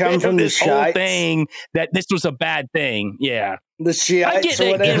shit come from this whole thing that this was a bad thing. Yeah. the Shiites I get or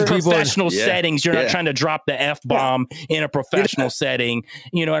that whatever. in professional settings, you're not trying to drop the F-bomb in a professional setting,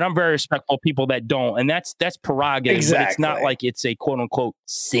 and I'm very respectful of people that don't, and that's prerogative, but it's not like it's a quote-unquote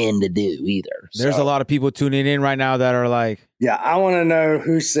sin to do either. There's a lot of people tuning in right now that are like, yeah, I want to know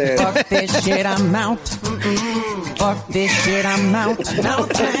who said, fuck this shit, I'm out. Fuck this shit, I'm out. No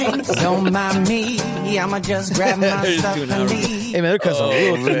thanks, don't mind me. I'ma just grab my stuff and leave. hey, man, they're cussing a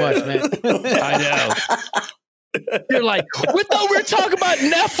little too much, man. I know. You're like, we thought we were talking about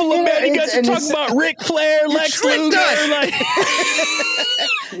Nephilim, man. You guys are talking about Ric Flair, Lex Luger. Like,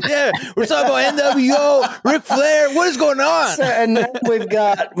 yeah, we're talking about NWO, Ric Flair. What is going on? So, and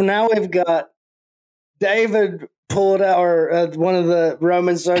now we've got David pulled out, or one of the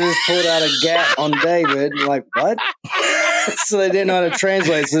Roman soldiers pulled out a gat on David. Like, what? So they didn't know how to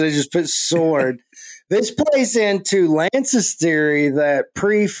translate, so they just put sword. This plays into Lance's theory that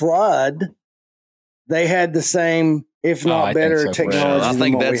pre-flood they had the same, if not better, technology.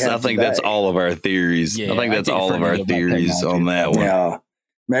 I think that's all of our theories. Yeah, I think that's all of our theories on that one. Yeah.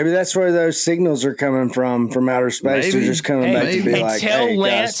 Maybe that's where those signals are coming from outer space. They're just coming back to be like, hey,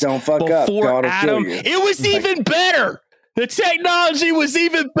 guys, don't fuck up. God will kill you. It was even better. The technology was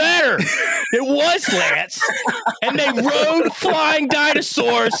even better. It was Lance. And they rode flying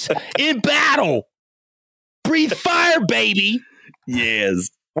dinosaurs in battle. Breathe fire, baby. Yes.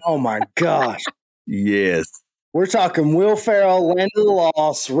 Oh, my gosh. Yes. We're talking Will Ferrell, Land of the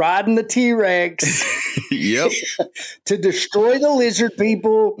Lost, riding the T-Rex. Yep. To destroy the lizard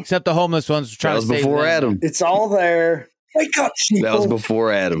people. Except the homeless ones trying to save them. That was before Adam. It's all there. Wake up, sheeple. That was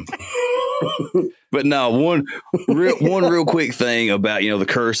before Adam. But no, one real quick thing about, the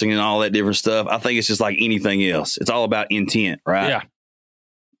cursing and all that different stuff. I think it's just like anything else. It's all about intent, right? Yeah.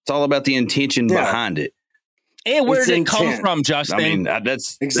 It's all about the intention behind it. And where did it come from, Justin? I mean,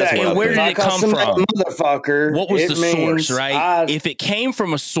 that's exactly. That's where did it come from, motherfucker? What was the source, right? If it came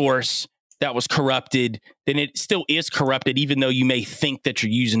from a source that was corrupted, then it still is corrupted, even though you may think that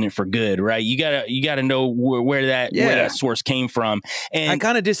you're using it for good, right? You gotta know where that source came from. And I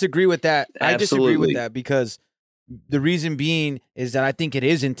kind of disagree with that. Absolutely. I disagree with that because the reason being is that I think it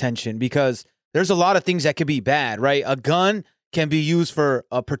is intention, because there's a lot of things that could be bad, right? A gun can be used for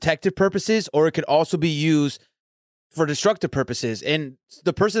protective purposes, or it could also be used for destructive purposes. And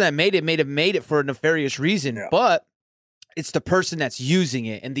the person that made it may have made it for a nefarious reason, but it's the person that's using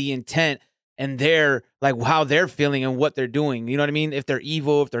it and the intent and their, like, how they're feeling and what they're doing. You know what I mean? If they're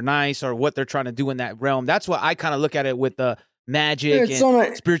evil, if they're nice, or what they're trying to do in that realm. That's what I kind of look at it with the magic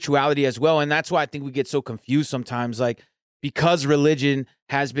and spirituality as well. And that's why I think we get so confused sometimes, like, because religion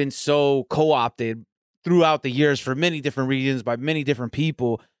has been so co-opted throughout the years for many different reasons by many different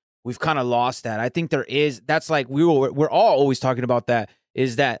people. We've kind of lost that. I think that's like we're all always talking about that,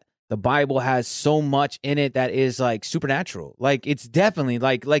 is that the Bible has so much in it that is like supernatural. Like, it's definitely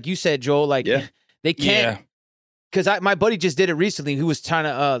like you said, Joel, like they can't, because my buddy just did it recently. Who was trying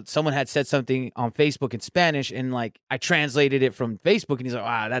to, someone had said something on Facebook in Spanish, and like I translated it from Facebook, and he's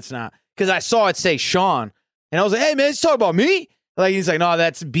like, that's not, because I saw it say Sean, and I was like, hey man, it's talking about me. Like, he's like, no,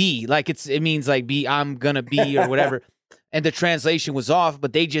 that's be, like it means like be, I'm gonna be, or whatever. And the translation was off,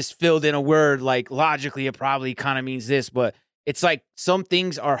 but they just filled in a word like logically it probably kind of means this, but it's like some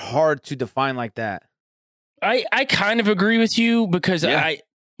things are hard to define like that. I kind of agree with you because I'm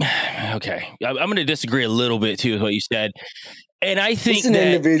going to disagree a little bit too with what you said. And I think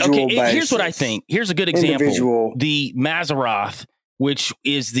here's what I think. Here's a good example. The Mazzaroth, which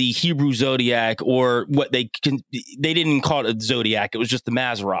is the Hebrew zodiac, or what they didn't call it a zodiac. It was just the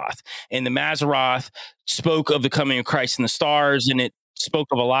Mazzaroth. And the Mazzaroth spoke of the coming of Christ in the stars, and it spoke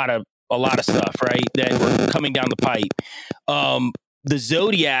of a lot of stuff, right, that were coming down the pipe. The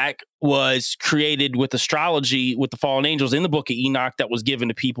zodiac was created with astrology, with the fallen angels in the book of Enoch, that was given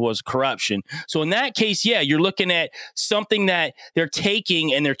to people as corruption. So in that case, you're looking at something that they're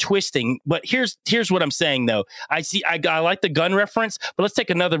taking and they're twisting. But here's what I'm saying, though. I like the gun reference, but let's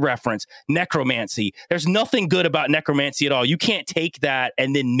take another reference. Necromancy. There's nothing good about necromancy at all. You can't take that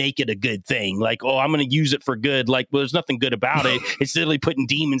and then make it a good thing. Like, oh, I'm going to use it for good. Like, well, there's nothing good about it. It's literally putting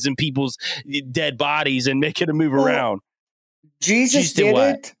demons in people's dead bodies and making them move around. Jesus did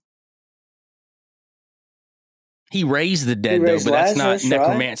it. He raised the dead, though, but that's not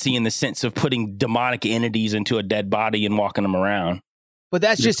necromancy in the sense of putting demonic entities into a dead body and walking them around. But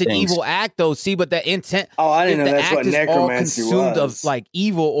that's just an evil act, though. See, but the intent. Oh, I didn't know that's what necromancy was. Consumed of like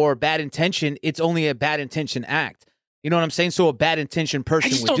evil or bad intention, it's only a bad intention act. You know what I'm saying? So a bad intention person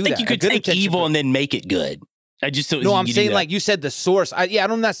would do that. I just don't think you could take evil and then make it good. I just don't. No, I'm saying like you said, the source. I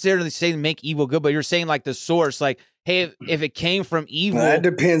don't necessarily say make evil good, but you're saying like the source, like, hey, if it came from evil, that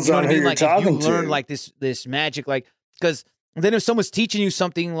depends on who you're talking to. You learn like this magic, like, because And then if someone's teaching you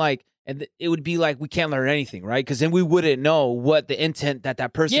something like, and it would be like, we can't learn anything, right? Because then we wouldn't know what the intent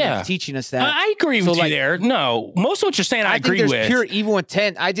that person is teaching us that. I agree with you there. No, most of what you're saying, I agree think with. There's pure evil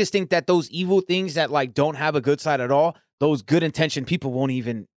intent. I just think that those evil things that like don't have a good side at all, those good intention people won't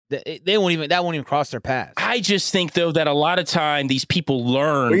even that won't even cross their path. I just think though that a lot of time these people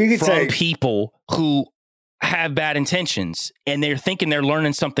learn from people who have bad intentions, and they're thinking they're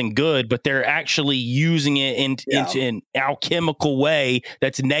learning something good, but they're actually using it into an alchemical way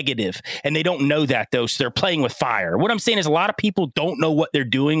that's negative, and they don't know that though. So they're playing with fire. What I'm saying is a lot of people don't know what they're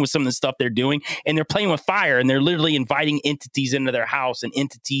doing with some of the stuff they're doing, and they're playing with fire, and they're literally inviting entities into their house and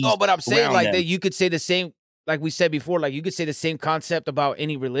entities. Oh, but I'm saying like them. that you could say the same. Like we said before, like you could say the same concept about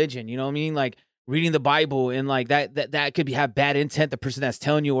any religion, you know what I mean? Like reading the Bible and like that could have bad intent, the person that's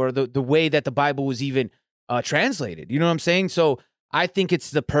telling you, or the way that the Bible was even translated. You know what I'm saying? So I think it's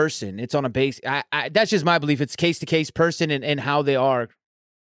the person. It's on a base. That's just my belief. It's case to case person and how they are.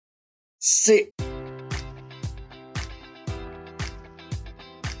 See.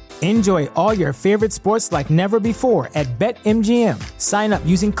 Enjoy all your favorite sports like never before at BetMGM. Sign up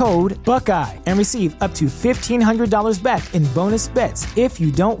using code Buckeye and receive up to $1,500 back in bonus bets if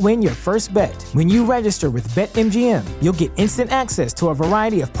you don't win your first bet. When you register with BetMGM, you'll get instant access to a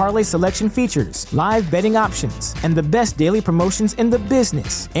variety of parlay selection features, live betting options, and the best daily promotions in the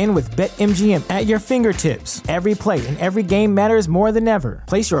business. And with BetMGM at your fingertips, every play and every game matters more than ever.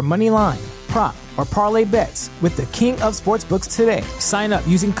 Place your money line, prop, or parlay bets with the king of sportsbooks today. Sign up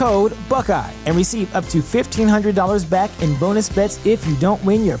using code Buckeye and receive up to $1,500 back in bonus bets if you don't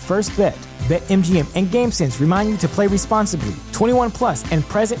win your first bet. BetMGM and GameSense remind you to play responsibly. 21 plus and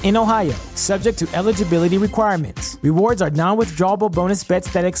present in Ohio, subject to eligibility requirements. Rewards are non-withdrawable bonus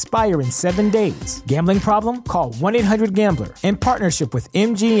bets that expire in 7 days. Gambling problem? Call 1-800-GAMBLER. In partnership with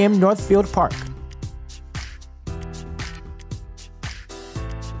MGM Northfield Park.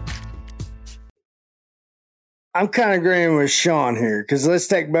 I'm kind of agreeing with Sean here, because let's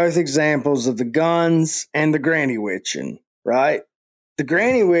take both examples of the guns and the granny witching, right? The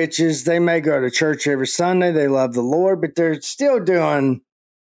granny witches, they may go to church every Sunday, they love the Lord, but they're still doing,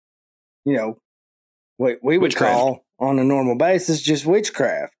 you know, what we would call on a normal basis just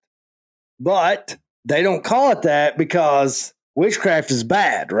witchcraft. But they don't call it that because witchcraft is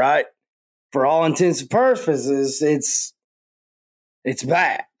bad, right? For all intents and purposes, it's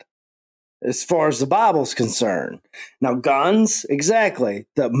bad. As far as the Bible's concerned. Now, guns, exactly.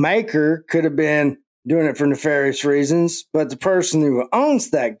 The maker could have been doing it for nefarious reasons, but the person who owns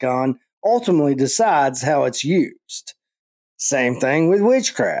that gun ultimately decides how it's used. Same thing with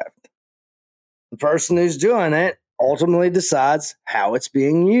witchcraft. The person who's doing it ultimately decides how it's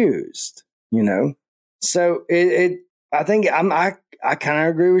being used, you know? So I think I kind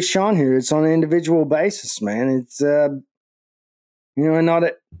of agree with Sean here. It's on an individual basis, man. It's, you know, and not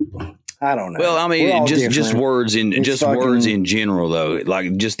I don't know. Well, I mean, just words in general, though,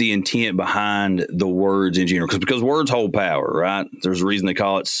 like just the intent behind the words in general, because words hold power, right? There's a reason they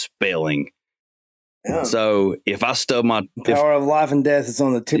call it spelling. Yeah. So if I stub my power of life and death is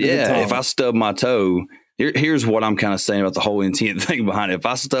on the tip of the tongue. If I stub my toe, here's what I'm kind of saying about the whole intent thing behind it. If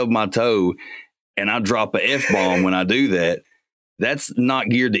I stub my toe and I drop a F-bomb when I do that, that's not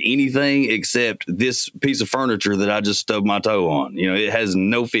geared to anything except this piece of furniture that I just stubbed my toe on. You know, it has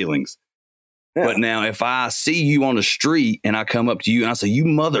no feelings. Yeah. But now if I see you on the street and I come up to you and I say, you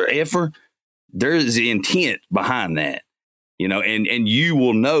mother effer, there's the intent behind that, you know, and you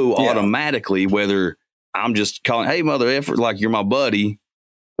will know automatically whether I'm just calling, hey, mother effer, like you're my buddy,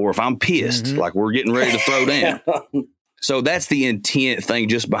 or if I'm pissed, like we're getting ready to throw down. So that's the intent thing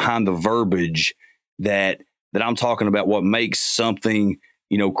just behind the verbiage that I'm talking about, what makes something,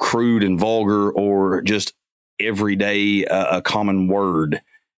 you know, crude and vulgar or just everyday, a common word,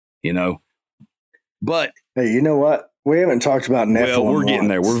 you know. But hey, you know what? We haven't talked about NEPHILIM. Well, we're getting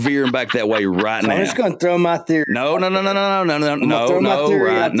there. We're veering back that way right now. I'm just going to throw my theory. No, not yet. We got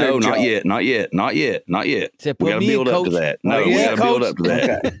to build up to that. No, we got to build up to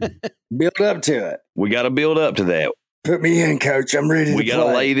that. Okay. Build up to it. We got to build up to that. Put me in, coach. I'm ready to play. We got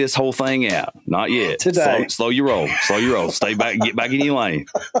to lay this whole thing out. Not yet. Today. Slow your roll. Slow your roll. Stay back. Get back in your lane.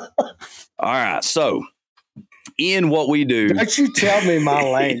 All right. So, in what we do. Don't you tell me my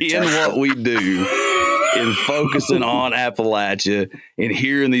lane. In what we do, in focusing on Appalachia and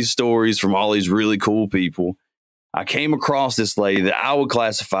hearing these stories from all these really cool people, I came across this lady that I would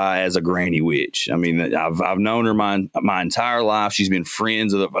classify as a granny witch. I mean, I've known her my entire life. She's been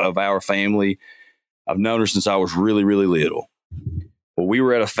friends of our family. I've known her since I was really, really little. Well, we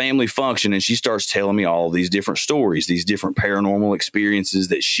were at a family function and she starts telling me all these different stories, these different paranormal experiences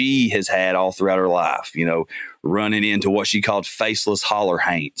that she has had all throughout her life, you know, running into what she called faceless holler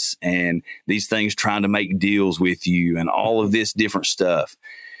haints and these things trying to make deals with you and all of this different stuff.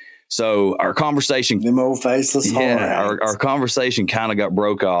 So our conversation, them old faceless holler haints. Our conversation kind of got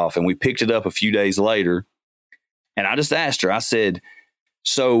broke off, and we picked it up a few days later. And I just asked her, I said,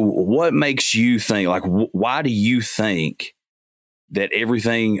 so what makes you think, like, why do you think that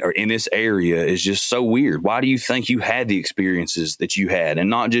everything in this area is just so weird? Why do you think you had the experiences that you had? And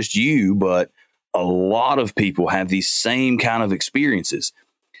not just you, but a lot of people have these same kind of experiences.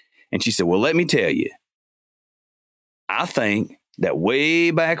 And she said, well, let me tell you, I think that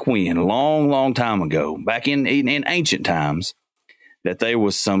way back when, a long, long time ago, back in ancient times, that there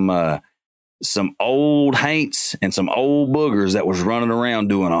was some old haints and some old boogers that was running around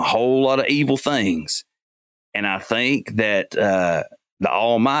doing a whole lot of evil things. And I think that the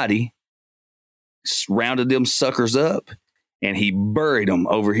Almighty rounded them suckers up and he buried them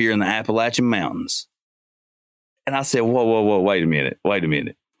over here in the Appalachian Mountains. And I said, whoa, wait a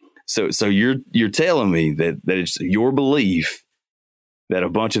minute. So you're telling me that it's your belief that a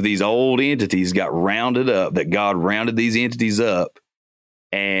bunch of these old entities got rounded up, that God rounded these entities up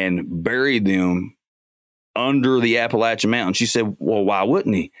and buried them under the Appalachian Mountains. She said, well, why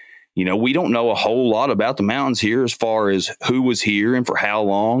wouldn't he? You know, we don't know a whole lot about the mountains here as far as who was here and for how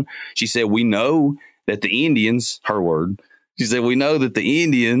long. She said, we know that the Indians, her word, she said, we know that the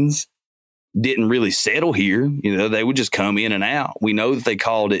Indians didn't really settle here. You know, they would just come in and out. We know that they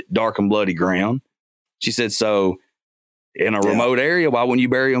called it dark and bloody ground. She said, so in a remote area, why wouldn't you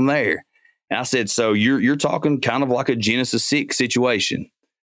bury them there? And I said, so you're talking kind of like a Genesis 6 situation.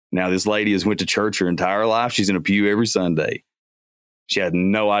 Now, this lady has went to church her entire life. She's in a pew every Sunday. She had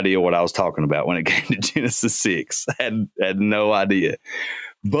no idea what I was talking about when it came to Genesis 6. Had no idea.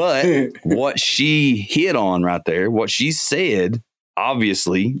 But what she hit on right there, what she said,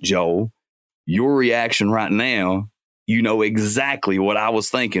 obviously, Joel, your reaction right now, you know exactly what I was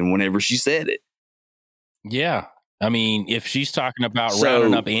thinking whenever she said it. Yeah. I mean, if she's talking about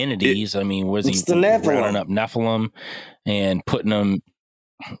rounding up entities, I mean, was he rounding up Nephilim and putting them?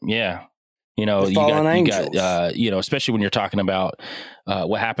 Yeah. You know, you got, you know, especially when you're talking about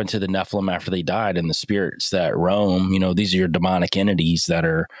what happened to the Nephilim after they died and the spirits that roam, you know, these are your demonic entities that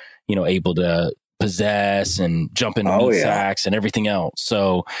are, you know, able to possess and jump into meat sacks and everything else.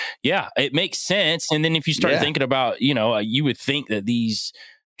 So, yeah, it makes sense. And then if you start thinking about, you know, you would think that these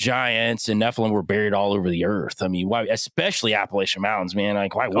giants and Nephilim were buried all over the earth. I mean, why, especially Appalachian Mountains, man?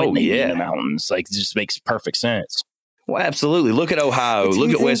 Like, why wouldn't they be in the mountains? Like, it just makes perfect sense. Well, absolutely. Look at Ohio. Look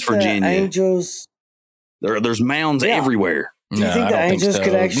at West Virginia. Angels. There's mounds everywhere. Do you think the angels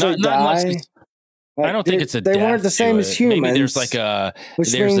could actually die? I don't think it's a. They weren't the same as humans. Maybe there's like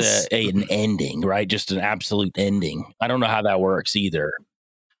an ending, right? Just an absolute ending. I don't know how that works either.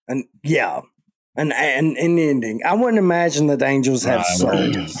 And an ending. I wouldn't imagine that angels have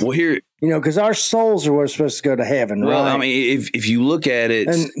souls. Well, here, you know, because our souls are supposed to go to heaven, well, right? I mean, if you look at it,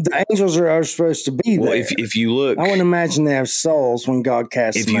 and the angels are supposed to be there. Well, if you look, I wouldn't imagine they have souls when God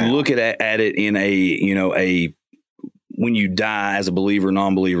casts them out. If you look at it in a when you die as a believer,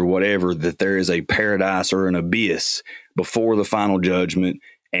 non-believer, whatever, that there is a paradise or an abyss before the final judgment,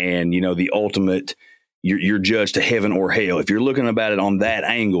 and you know the ultimate, you're judged to heaven or hell. If you're looking about it on that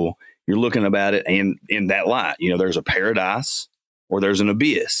angle, you're looking about it in that light. You know, there's a paradise or there's an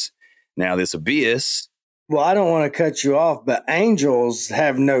abyss. Now, this abyss. Well, I don't want to cut you off, but angels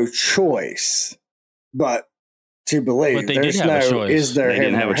have no choice but to believe. But they did have a choice. Is there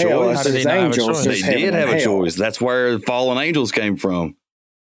heaven or hell? How did they not have a choice? They did have a choice. That's where fallen angels came from.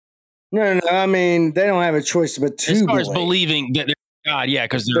 No. I mean, they don't have a choice but to as far as believing that there's God, yeah,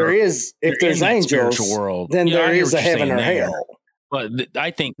 because there is. If there's angels, world, then there is a heaven or hell. But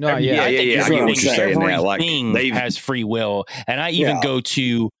I think, I get what you're saying now. Like, everything has free will, and I even go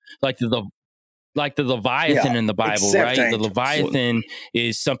to like the Leviathan in the Bible, right? The Leviathan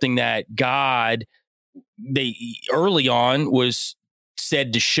is something that God, they early on was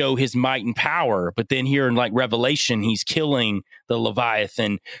said to show his might and power, but then here in like Revelation, he's killing the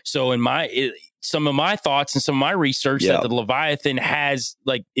Leviathan. So in some of my thoughts and some of my research that the Leviathan has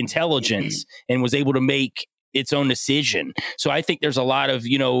like intelligence and was able to make its own decision. So I think there's a lot of,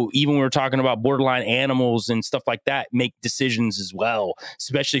 you know, even when we're talking about borderline animals and stuff like that, make decisions as well,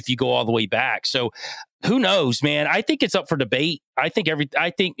 especially if you go all the way back. So who knows, man? I think it's up for debate. I think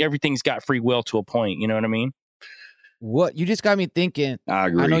everything's got free will to a point. You know what I mean? What you just got me thinking. I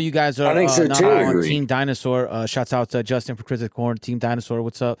agree. I know you guys are I think so not too. on Team Dinosaur. Shouts out to Justin for Chris Corn, Team Dinosaur.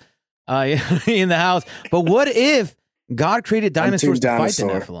 What's up? In the house. But what if God created dinosaurs to fight the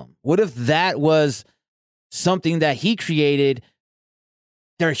Nephilim? What if that was something that he created?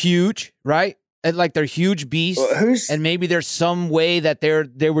 They're huge, right? And like they're huge beasts, and maybe there's some way that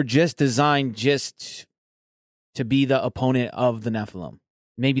they were just designed just to be the opponent of the Nephilim.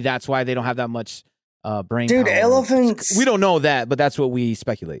 Maybe that's why they don't have that much brain Dude, power. elephants. We don't know that, but that's what we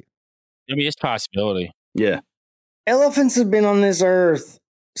speculate. I mean, it's a possibility. Yeah. Elephants have been on this earth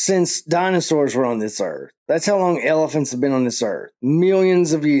since dinosaurs were on this earth. That's how long elephants have been on this earth.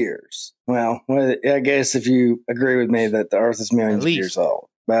 Millions of years. Well, I guess if you agree with me that the earth is millions of years old.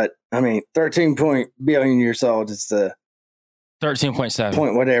 But, I mean, 13 billion years old is the... 13.7.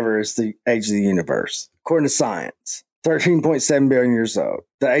 Point whatever is the age of the universe. According to science. 13.7 billion years old.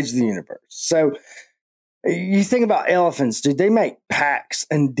 The age of the universe. So, you think about elephants. Dude, they make pacts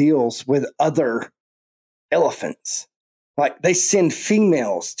and deals with other elephants. Like, they send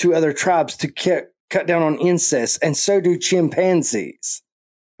females to other tribes to cut down on incest, and so do chimpanzees.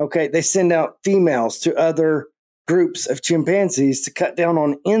 Okay, they send out females to other groups of chimpanzees to cut down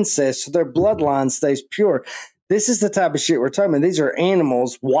on incest so their bloodline stays pure. This is the type of shit we're talking about. These are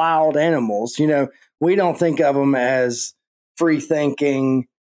animals, wild animals. You know, we don't think of them as free-thinking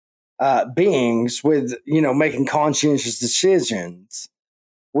beings with, you know, making conscientious decisions.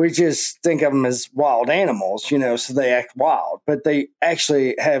 We just think of them as wild animals, you know, so they act wild. But they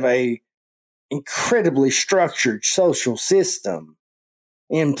actually have a incredibly structured social system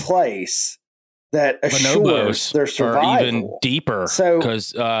in place that assures their survival. Are even deeper,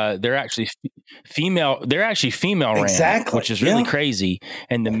 because they're actually female. They're actually female ran, which is really crazy.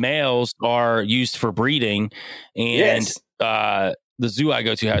 And the males are used for breeding. And the zoo I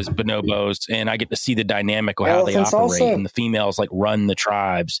go to has bonobos, and I get to see the dynamic of how they operate. Also. And the females like run the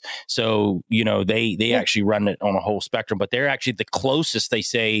tribes, so you know they actually run it on a whole spectrum. But they're actually the closest, they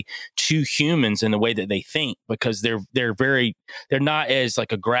say, to humans in the way that they think, because they're not as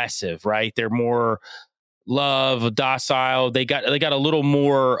like aggressive, right? They're more love, docile. They got a little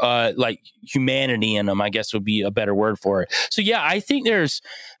more like humanity in them, I guess would be a better word for it. So yeah, I think there's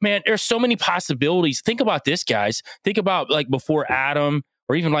so many possibilities. Think about this, guys. Think about like before Adam,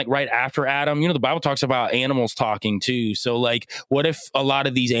 or even like right after Adam. You know, the Bible talks about animals talking too. So like, what if a lot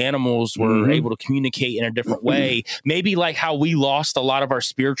of these animals were able to communicate in a different way? Maybe like how we lost a lot of our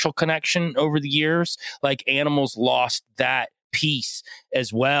spiritual connection over the years, like animals lost that piece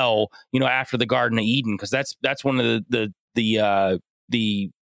as well, you know, after the Garden of Eden, because that's one of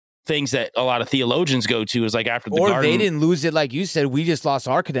the things that a lot of theologians go to is like after the garden. Or they didn't lose it, like you said, we just lost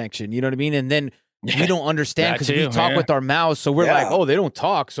our connection, you know what I mean? And then we don't understand because we talk with our mouths, so we're like, oh, they don't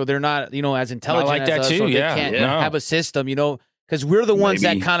talk, so they're not, you know, as intelligent as us, so they can't have a system, you know, because we're the ones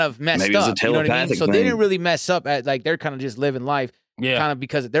that kind of messed up, you know what I mean? So they didn't really mess up at, like, they're kind of just living life, kind of,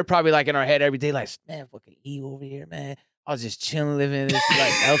 because they're probably like in our head every day, like, man, fucking E over here, man. I was just chilling, living in this.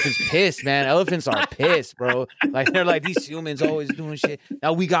 Like, elephants pissed, man. Elephants are pissed, bro. Like, they're like, these humans always doing shit.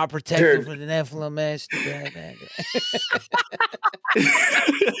 Now we got protected from the Nephilim, man. Stupid, man.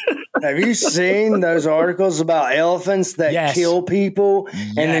 Have you seen those articles about elephants that kill people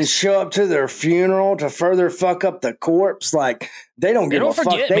and then show up to their funeral to further fuck up the corpse? Like, they don't give a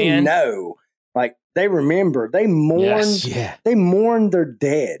fuck. They know. Like, they remember. They mourn. They mourn their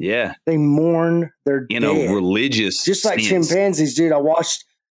dead. Yeah. They mourn their dead. In a religious just like chimpanzees, dude. I watched.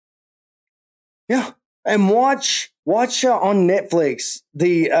 Yeah. And watch on Netflix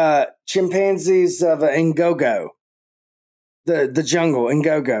the chimpanzees of Ngogo. The jungle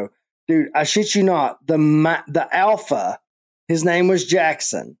Ngogo. Dude, I shit you not. The alpha, his name was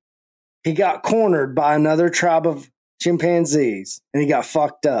Jackson. He got cornered by another tribe of chimpanzees and he got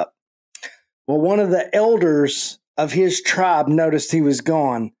fucked up. Well, one of the elders of his tribe noticed he was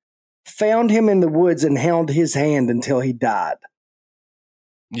gone, found him in the woods and held his hand until he died.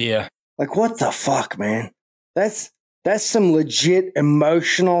 Yeah. Like, what the fuck, man? That's some legit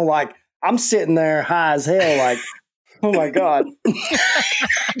emotional, like, I'm sitting there high as hell, like, oh my God.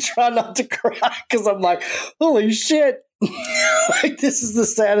 I try not to cry because I'm like, holy shit. Like, this is the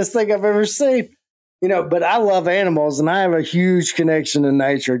saddest thing I've ever seen. You know, but I love animals and I have a huge connection to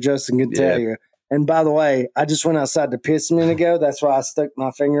nature, Justin can tell you. And by the way, I just went outside to piss a minute ago. That's why I stuck my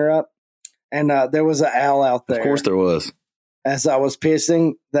finger up. And there was an owl out there. Of course there was. As I was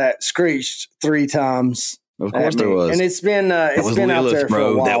pissing, that screeched 3 times. Of course there was. And it's been out there for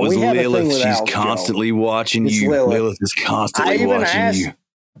a while. That was Lilith. She's constantly watching you. Lilith is constantly watching you.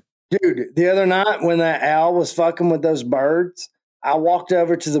 Dude, the other night when that owl was fucking with those birds, I walked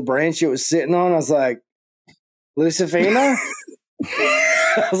over to the branch it was sitting on. I was like, Lucifina?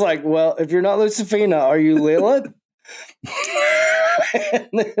 I was like, well, if you're not Lucifina, are you Lilith? And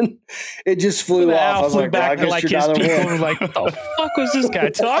then it just flew off. I was flew like, back well, to like his people and was like, what the fuck was this guy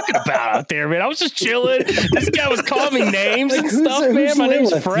talking about out there, man? I was just chilling. This guy was calling me names and stuff, man. My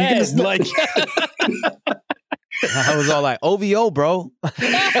name's Fred. Like, I was all like, OVO, bro.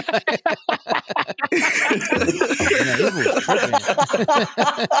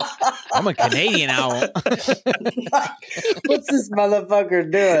 I'm a Canadian owl. What's this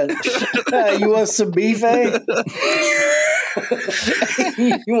motherfucker doing? You want some beef, eh?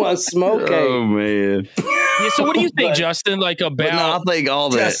 You want smoke, eh? Oh, man. Yeah, so what do you think, Justin, like about... No, I think all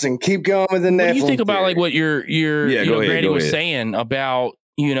that... Justin, keep going with the Nephilim. What do you think about theory? like what your Grady was ahead. saying about,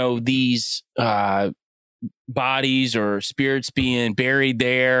 these bodies or spirits being buried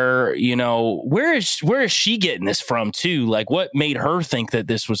there? Where is she getting this from too? Like, what made her think that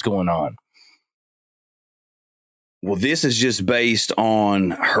this was going on? Well, this is just based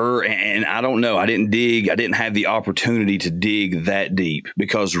on her, and I don't know. I didn't have the opportunity to dig that deep,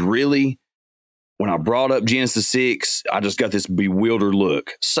 because really, when I brought up Genesis 6, I just got this bewildered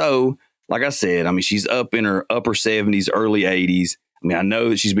look. So, like I said, I mean, she's up in her upper 70s, early 80s. I mean, I know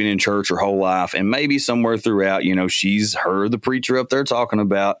that she's been in church her whole life, and maybe somewhere throughout, she's heard the preacher up there talking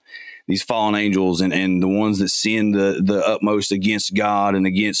about these fallen angels and the ones that sinned the utmost against God and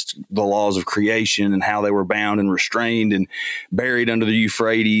against the laws of creation, and how they were bound and restrained and buried under the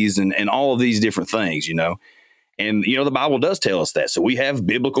Euphrates and all of these different things, And, the Bible does tell us that. So we have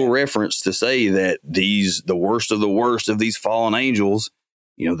biblical reference to say that the worst of these fallen angels,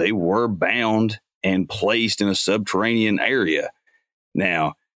 they were bound and placed in a subterranean area.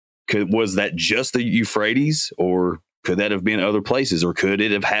 Now, was that just the Euphrates, or could that have been other places, or could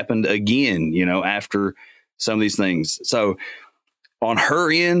it have happened again, after some of these things? So on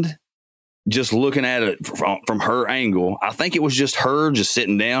her end, just looking at it from her angle, I think it was just her just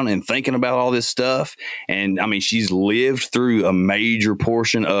sitting down and thinking about all this stuff. And I mean, she's lived through a major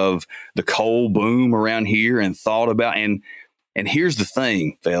portion of the coal boom around here and thought about, and here's the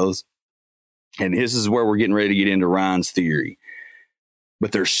thing, fellas, and this is where we're getting ready to get into Ryan's theory.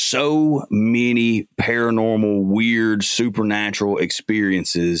 But there's so many paranormal, weird, supernatural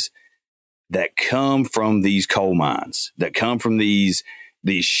experiences that come from these coal mines, that come from these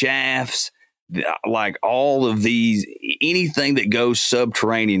shafts, like all of these, anything that goes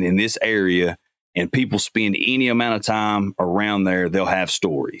subterranean in this area, and people spend any amount of time around there, they'll have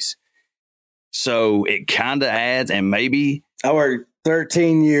stories. So it kind of adds, and maybe... I worked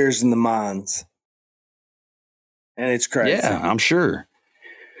 13 years in the mines, and it's crazy. Yeah, I'm sure.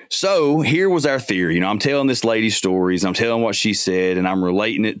 So here was our theory. I'm telling this lady stories. I'm telling what she said, and I'm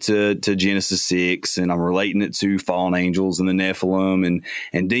relating it to Genesis 6, and I'm relating it to fallen angels and the Nephilim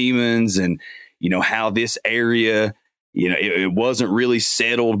and demons, and, how this area, it wasn't really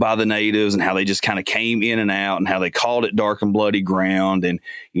settled by the natives, and how they just kind of came in and out, and how they called it dark and bloody ground. And,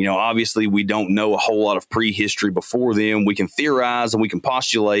 obviously we don't know a whole lot of prehistory before them. We can theorize and we can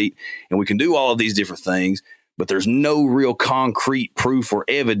postulate and we can do all of these different things, but there's no real concrete proof or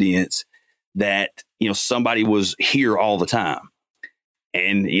evidence that, somebody was here all the time.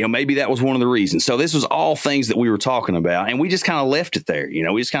 And, maybe that was one of the reasons. So this was all things that we were talking about, and we just kind of left it there.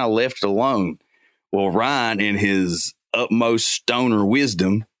 We just kind of left it alone. Well, Ryan, in his utmost stoner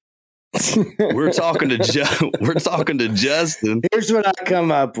wisdom, we're talking to Justin. Here's what I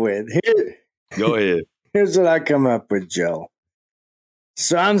come up with. Go ahead. Here's what I come up with, Joe.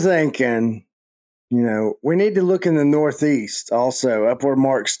 So I'm thinking, we need to look in the Northeast also, up where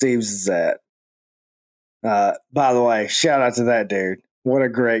Mark Steves is at. By the way, shout out to that dude. What a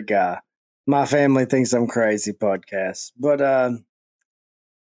great guy. My family thinks I'm crazy podcast. But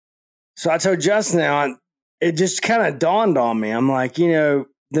so I told Justin, it just kind of dawned on me. I'm like, the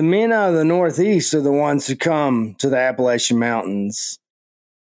men out of the Northeast are the ones who come to the Appalachian Mountains,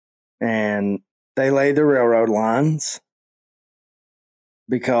 and they lay the railroad lines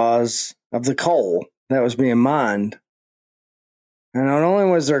because of the coal that was being mined. And not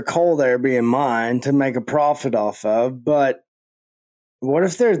only was there coal there being mined to make a profit off of, but what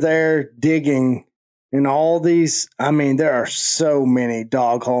if they're there digging in all these? I mean, there are so many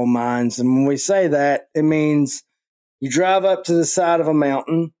dog hole mines. And when we say that, it means you drive up to the side of a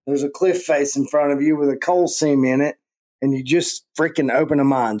mountain, there's a cliff face in front of you with a coal seam in it, and you just freaking open the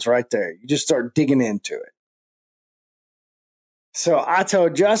mines right there. You just start digging into it. So I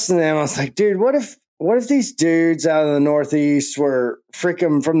told Justin, and I was like, dude, what if these dudes out of the Northeast were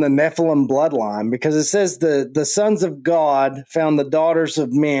freaking from the Nephilim bloodline? Because it says the sons of God found the daughters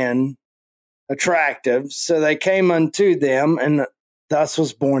of men attractive, so they came unto them, and thus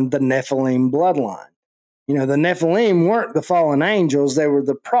was born the Nephilim bloodline. You know, the Nephilim weren't the fallen angels. They were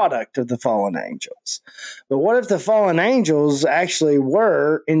the product of the fallen angels. But what if the fallen angels actually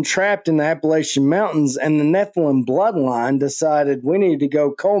were entrapped in the Appalachian Mountains and the Nephilim bloodline decided we need to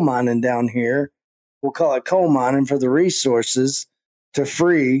go coal mining down here? We'll call it coal mining for the resources to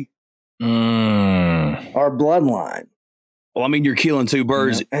free our bloodline. Well, I mean, you're killing two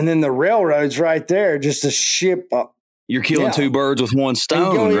birds. And then the railroad's right there, just a ship up. You're killing two birds with one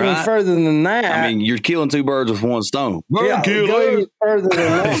stone, go right? Even further than that. I mean, you're killing two birds with one stone. Go even further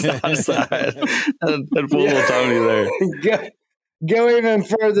than that. That fool Tony there. Go even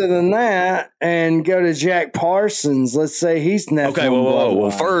further than that and go to Jack Parsons. Let's say he's Nephilim. Okay,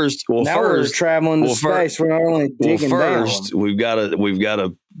 well, first, we're traveling to space. We're not only digging down. We've got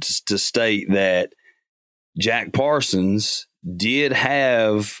to state that Jack Parsons did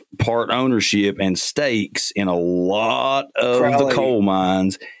have part ownership and stakes in a lot of the coal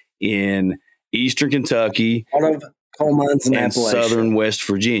mines in eastern Kentucky, coal mines in and Appalachia. southern West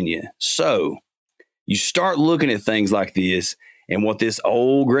Virginia. So you start looking at things like this, and what this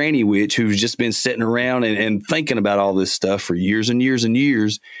old granny witch who's just been sitting around and thinking about all this stuff for years and years and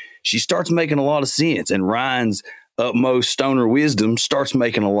years, she starts making a lot of sense. And Ryan's utmost stoner wisdom starts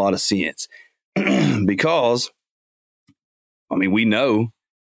making a lot of sense because, I mean, we know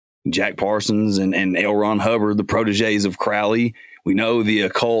Jack Parsons and L. Ron Hubbard, the proteges of Crowley. We know the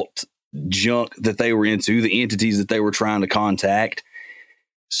occult junk that they were into, the entities that they were trying to contact.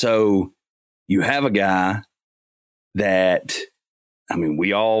 So you have a guy that, I mean,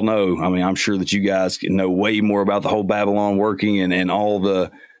 we all know. I mean, I'm sure that you guys know way more about the whole Babylon working and all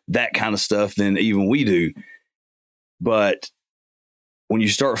that kind of stuff than even we do. But when you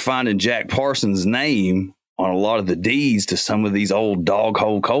start finding Jack Parsons' name on a lot of the deeds to some of these old dog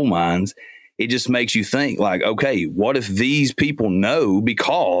hole coal mines, it just makes you think like, okay, what if these people know,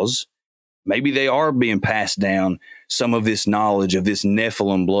 because maybe they are being passed down some of this knowledge of this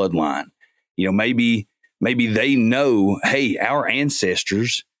Nephilim bloodline? You know, maybe they know, hey, our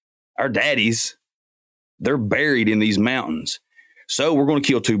ancestors, our daddies, they're buried in these mountains. So we're going to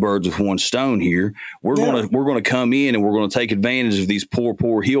kill two birds with one stone here. We're going to come in and we're going to take advantage of these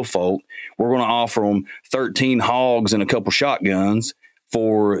poor hill folk. We're going to offer them 13 hogs and a couple shotguns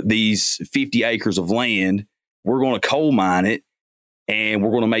for these 50 acres of land. We're going to coal mine it, and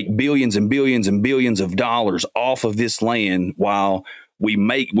we're going to make billions and billions and billions of dollars off of this land while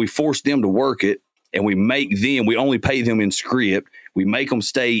we force them to work it, and we only pay them in script. We make them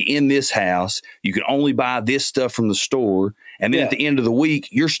stay in this house. You can only buy this stuff from the store. And then at the end of the week,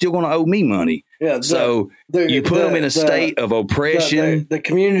 you're still going to owe me money. Yeah. You put them in a state of oppression. The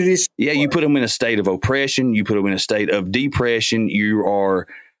communities. Yeah. You put them in a state of oppression. You put them in a state of depression. You are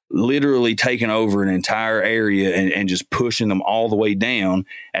literally taking over an entire area and just pushing them all the way down.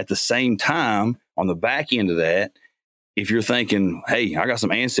 At the same time, on the back end of that, if you're thinking, hey, I got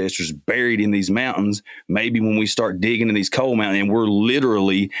some ancestors buried in these mountains, maybe when we start digging in these coal mountains, and we're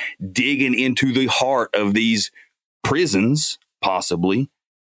literally digging into the heart of these prisons, possibly,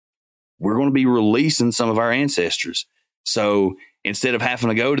 we're going to be releasing some of our ancestors. So instead of having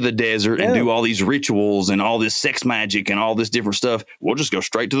to go to the desert and do all these rituals and all this sex magic and all this different stuff, we'll just go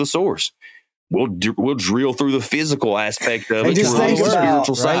straight to the source. We'll drill through the physical aspect of it to the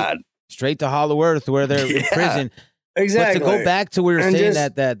spiritual side. Straight to Hollow Earth where they're in prison. Exactly. But to go back to where you're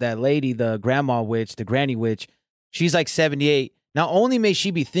saying that lady, the grandma witch, the granny witch, she's like 78. Not only may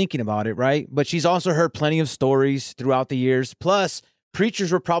she be thinking about it, right? But she's also heard plenty of stories throughout the years. Plus,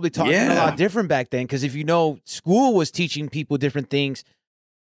 preachers were probably talking a lot different back then. Because if you know, school was teaching people different things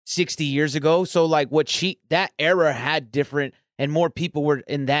 60 years ago. So like that era had different, and more people were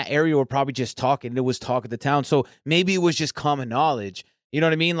in that area were probably just talking. It was talk of the town. So maybe it was just common knowledge. You know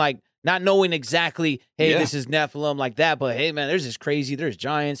what I mean? Like, not knowing exactly, hey, this is Nephilim like that, but hey, man, there's this crazy, there's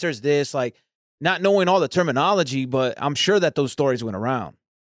giants, there's this, like, not knowing all the terminology, but I'm sure that those stories went around.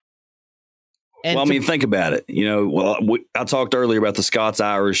 And well, I mean, think about it. You know, I talked earlier about the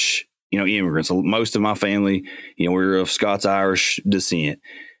Scots-Irish, immigrants. Most of my family, we're of Scots-Irish descent.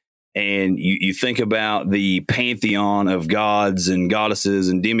 And you think about the pantheon of gods and goddesses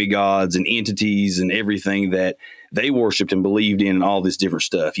and demigods and entities and everything that they worshipped and believed in and all this different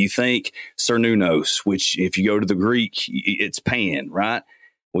stuff. You think Cernunnos, which if you go to the Greek, it's Pan, right?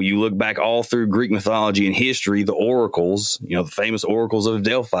 Well, you look back all through Greek mythology and history, the oracles, the famous oracles of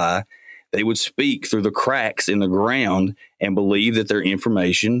Delphi, they would speak through the cracks in the ground and believe that their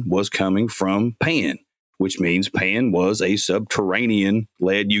information was coming from Pan, which means Pan was a subterranean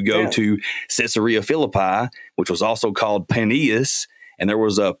led. You go to Caesarea Philippi, which was also called Paneas, and there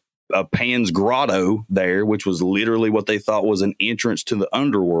was a Pan's grotto there, which was literally what they thought was an entrance to the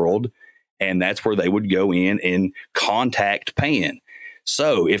underworld. And that's where they would go in and contact Pan.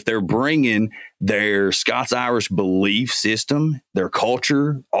 So if they're bringing their Scots-Irish belief system, their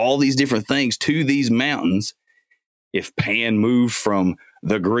culture, all these different things to these mountains, if Pan moved from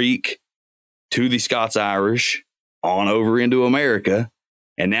the Greek to the Scots-Irish on over into America,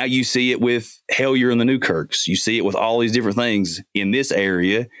 and now you see it with Hellier and the Newkirks, you see it with all these different things in this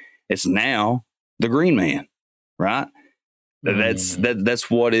area, it's now the Green Man, right? That's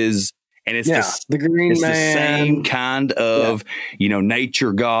what is. And it's the Green Man. The same kind of,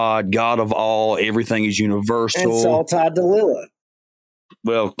 nature God, God of all, everything is universal. And it's all tied to Lilith.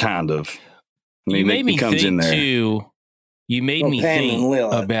 Well, kind of. I mean, you made me comes think in there. too. You made me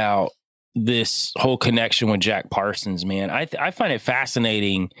think about this whole connection with Jack Parsons, man. I find it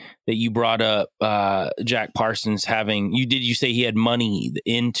fascinating that you brought up Jack Parsons having. You say he had money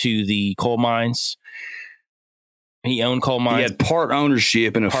into the coal mines? He owned coal mines. He had part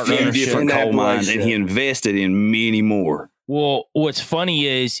ownership in a few different coal mines, and he invested in many more. Well, what's funny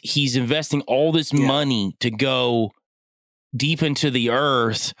is he's investing all this money to go deep into the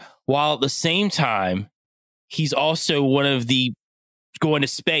earth, while at the same time, he's also one of the going to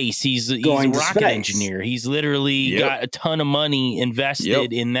space. He's a rocket engineer. He's literally got a ton of money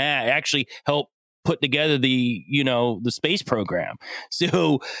invested in that. Actually, helped put together the space program.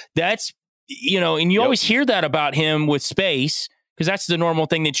 So that's. And you always hear that about him with space, because that's the normal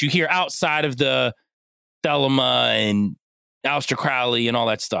thing that you hear outside of the Thelema and Aleister Crowley and all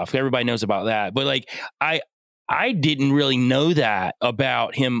that stuff. Everybody knows about that. But I didn't really know that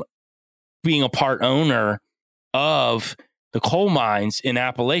about him being a part owner of the coal mines in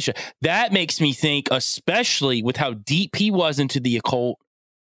Appalachia. That makes me think, especially with how deep he was into the occult,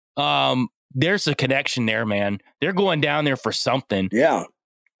 there's a connection there, man. They're going down there for something. Yeah,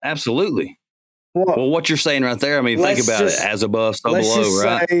 absolutely. Well, what you're saying right there, I mean, think about it. As above, so below,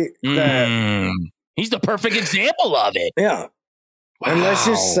 right? He's the perfect example of it. Yeah. Wow. And let's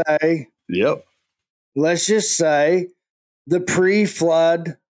just say, let's just say the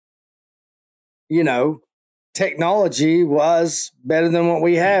pre-flood, technology was better than what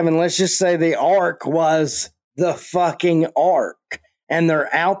we have. And let's just say the ark was the fucking ark, and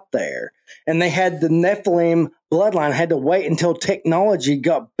they're out there. And they had the Nephilim bloodline had to wait until technology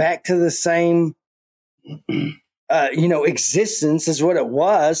got back to the same, existence as what it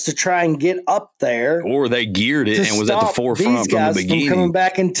was to try and get up there. Or they geared it and was at the forefront from the beginning. From coming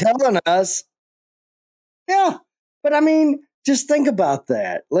back and telling us. Yeah. But I mean, just think about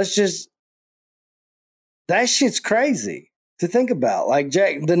that. That shit's crazy to think about. Like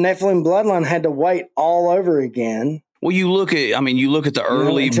the Nephilim bloodline had to wait all over again. Well, you look at the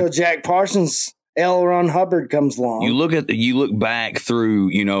early until Jack Parsons, L. Ron Hubbard comes along. You look back through,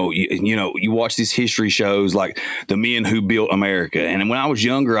 you watch these history shows like The Men Who Built America. And when I was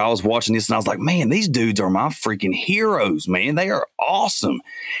younger, I was watching this and I was like, man, these dudes are my freaking heroes, man. They are awesome.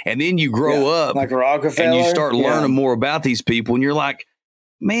 And then you grow up like Rockefeller, and you start learning more about these people, and you're like,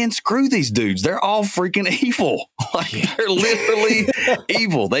 man, screw these dudes. They're all freaking evil. They're literally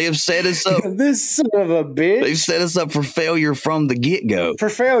evil. They have set us up. This son of a bitch. They've set us up for failure from the get-go. For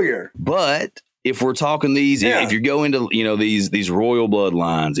failure. But if we're talking these, if you go into, these royal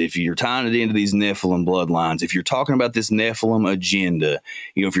bloodlines, if you're tying it into these Nephilim bloodlines, if you're talking about this Nephilim agenda,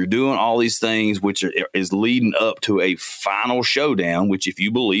 if you're doing all these things, which is leading up to a final showdown, which if you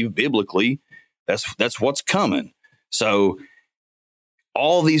believe biblically, that's what's coming. So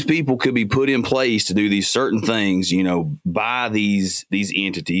all these people could be put in place to do these certain things, by these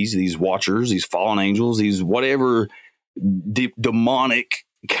entities, these watchers, these fallen angels, these whatever demonic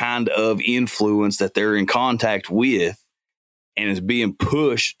kind of influence that they're in contact with, and is being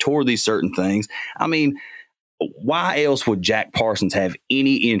pushed toward these certain things. I mean, why else would Jack Parsons have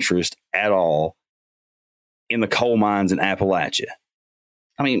any interest at all in the coal mines in Appalachia?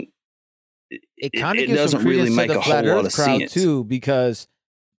 I mean, it kind of doesn't really make a whole lot of sense too, because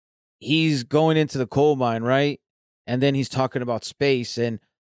he's going into the coal mine, right? And then he's talking about space, and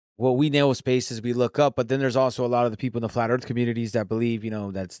what we know space is we look up, but then there's also a lot of the people in the flat earth communities that believe,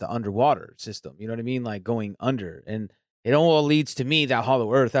 that's the underwater system. You know what I mean? Like going under, and it all leads to me that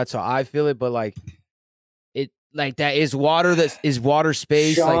hollow earth. That's how I feel it. But that is water. That is water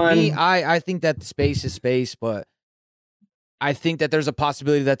space. Sean, like me, I think that space is space, but I think that there's a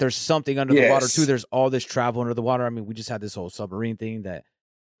possibility that there's something under the water too. There's all this travel under the water. I mean, we just had this whole submarine thing,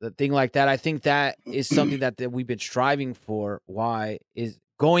 the thing like that. I think that is something that we've been striving for. Why is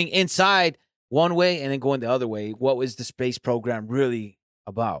going inside one way and then going the other way? What was the space program really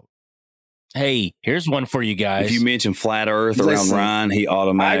about? Hey, here's one for you guys. If you mention flat earth around Ryan, he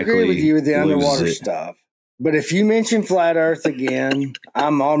automatically I agree with you with the underwater stuff. But if you mention flat Earth again,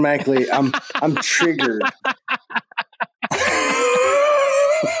 I'm triggered.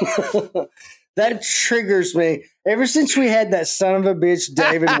 That triggers me. Ever since we had that son of a bitch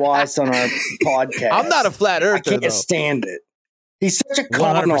David Weiss on our podcast, I'm not a flat earther. I can't stand it. He's such a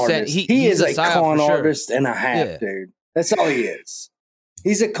con artist. He is a con artist and a half, dude. That's all he is.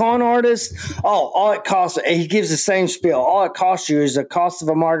 He's a con artist. Oh, all it costs, he gives the same spiel. All it costs you is the cost of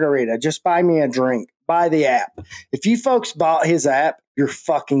a margarita. Just buy me a drink. Buy the app. If you folks bought his app, you're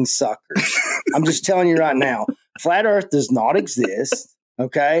fucking suckers. I'm just telling you right now. Flat Earth does not exist.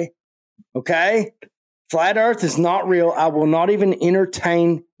 Okay? Okay? Flat Earth is not real. I will not even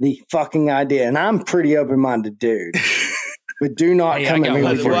entertain the fucking idea. And I'm pretty open-minded dude. But do not come at me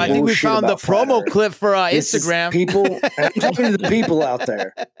with your I think we found the promo clip for Instagram. People, I'm talking to the people out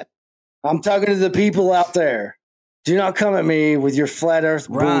there. I'm talking to the people out there. Do not come at me with your flat Earth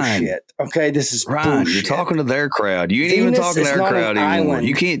bullshit. Okay, this is Ryan, bullshit. you're talking to their crowd. You ain't even talking to their crowd anymore. Island.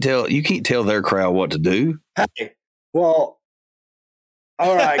 You can't tell their crowd what to do. Hey, well,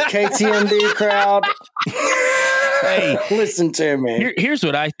 all right, KTMD crowd. Hey, listen to me. Here's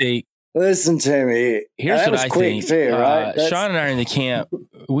what I think. Listen to me. Here's what I think. Too, right? Sean and I are in the camp.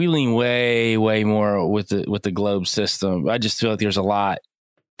 We lean way more with the globe system. I just feel like there's a lot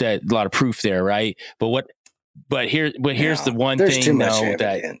of proof there, right? But here's the one thing though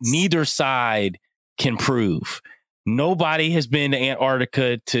that neither side can prove. Nobody has been to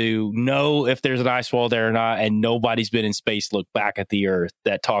Antarctica to know if there's an ice wall there or not, and nobody's been in space look back at the Earth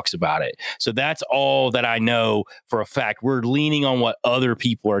that talks about it. So that's all that I know for a fact. We're leaning on what other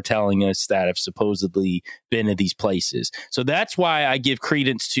people are telling us that have supposedly been to these places. So that's why I give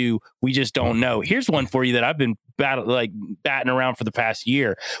credence to we just don't know. Here's one for you that I've been batting around for the past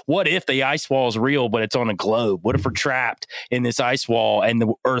year. What if the ice wall is real, but it's on a globe? What if we're trapped in this ice wall and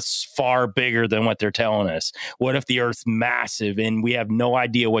the Earth's far bigger than what they're telling us? What if the Earth's massive and we have no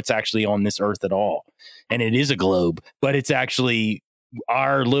idea what's actually on this Earth at all? And it is a globe, but it's actually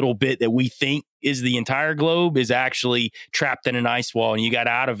our little bit that we think is the entire globe is actually trapped in an ice wall, and you got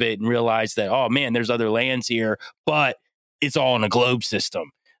out of it and realized that, oh man, there's other lands here, but it's all in a globe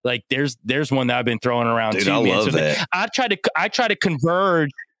system. Like there's one that I've been throwing around too, man. Love that. I try to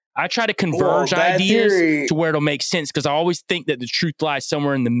converge ideas to where it'll make sense, because I always think that the truth lies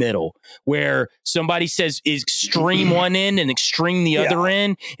somewhere in the middle, where somebody says extreme one end and extreme the other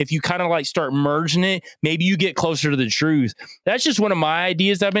end. If you kind of like start merging it, maybe you get closer to the truth. That's just one of my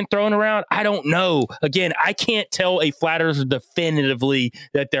ideas I've been throwing around. I don't know. Again, I can't tell a flat earther definitively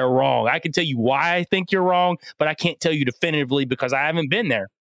that they're wrong. I can tell you why I think you're wrong, but I can't tell you definitively because I haven't been there.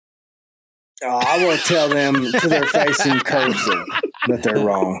 Oh, I will tell them to their face in cursive that they're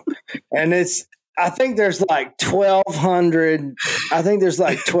wrong. And I think there's like 1,200. I think there's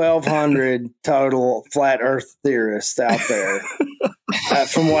like 1,200 total flat Earth theorists out there,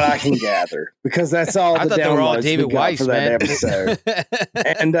 from what I can gather, because that's all the downloads we got for that episode.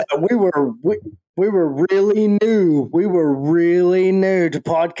 And we were really new. We were really new to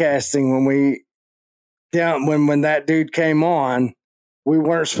podcasting when that dude came on. We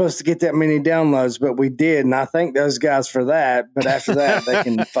weren't supposed to get that many downloads, but we did, and I thank those guys for that. But after that, they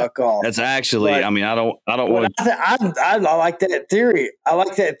can fuck off. That's actually, I don't want. I like that theory. I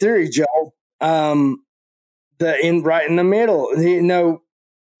like that theory, Joel. Right in the middle. You know,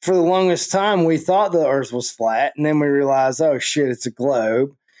 for the longest time, we thought the Earth was flat, and then we realized, oh shit, it's a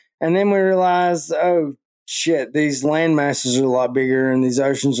globe, and then we realized, oh shit, these land masses are a lot bigger, and these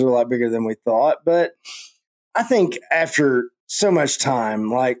oceans are a lot bigger than we thought. But I think after so much time,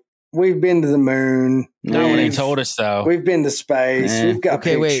 like we've been to the moon. No one ain't told us though. We've been to space. We've got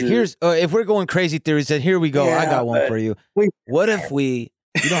pictures. Wait. Here's if we're going crazy theories, then here we go. I got one for you. What if you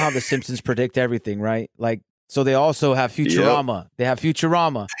know how the Simpsons predict everything, right? Like, so they also have Futurama. Yep. They have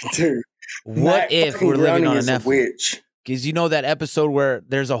Futurama. Dude, what if we're living on a Nephilim? Because you know that episode where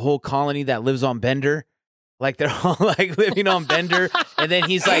there's a whole colony that lives on Bender. Like they're all like living on Bender, and then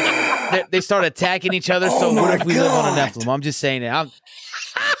he's like, they start attacking each other. So what if we live on a Nephilim? I'm just saying it.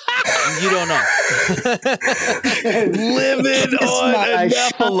 You don't know. Living on a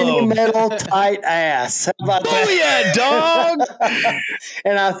Nephilim. Metal tight ass. How about that? Oh yeah, dog.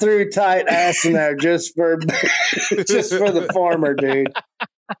 And I threw tight ass in there just for the farmer, dude.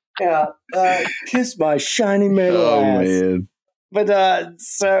 Yeah, kiss my shiny metal ass. Man. But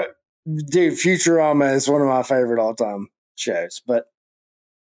so. Dude, Futurama is one of my favorite all-time shows, but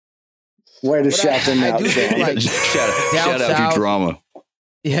way to shout them out. Like, shout out Futurama.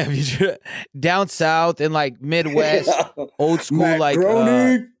 Yeah, down south and like Midwest, old school, Matt like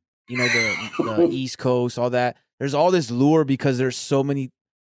the East Coast, all that. There's all this lure because there's so many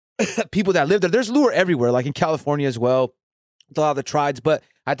people that live there. There's lure everywhere, like in California as well, with a lot of the tribes. But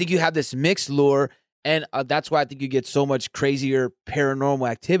I think you have this mixed lure, and that's why I think you get so much crazier paranormal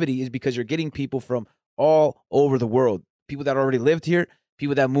activity, is because you're getting people from all over the world. People that already lived here,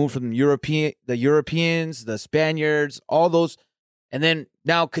 people that moved from the Europeans, the Spaniards, all those, and then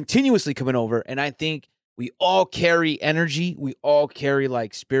now continuously coming over. And I think we all carry energy. We all carry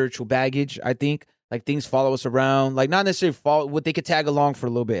like spiritual baggage. I think like things follow us around, like not necessarily follow, what they could tag along for a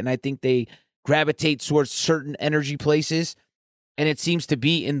little bit. And I think they gravitate towards certain energy places. And it seems to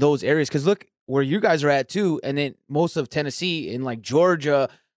be in those areas. Because look where you guys are at too. And then most of Tennessee and like Georgia,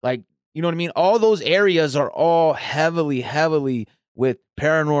 like, you know what I mean? All those areas are all heavily with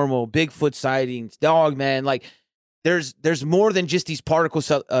paranormal, Bigfoot sightings, dog man. Like there's more than just these particle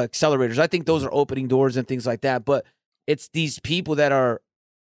accelerators. I think those are opening doors and things like that. But it's these people that are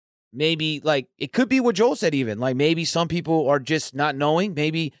maybe like, it could be what Joel said even. Like maybe some people are just not knowing.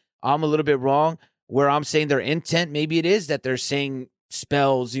 Maybe I'm a little bit wrong where I'm saying their intent. Maybe it is that they're saying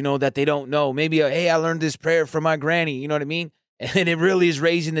spells, you know, that they don't know. Maybe, hey, I learned this prayer from my granny. You know what I mean? And it really is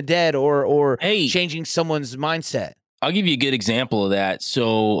raising the dead or changing someone's mindset. I'll give you a good example of that.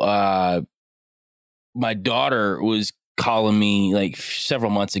 So my daughter was calling me like several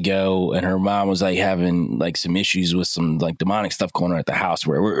months ago, and her mom was like having like some issues with some like demonic stuff going on at the house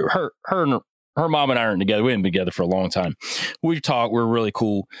where her mom and I aren't together. We've been together for a long time. We've talked. We're really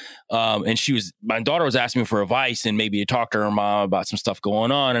cool. And my daughter was asking me for advice and maybe to talk to her mom about some stuff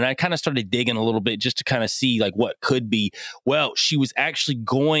going on. And I kind of started digging a little bit just to kind of see like what could be. Well, she was actually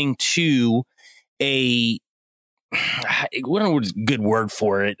going to what was a good word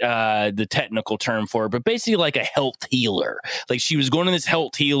for it, the technical term for it, but basically like a health healer. Like she was going to this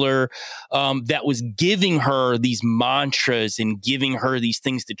health healer that was giving her these mantras and giving her these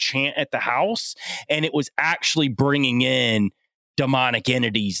things to chant at the house. And it was actually bringing in demonic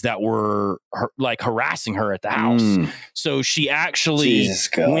entities that were like harassing her at the house. So she actually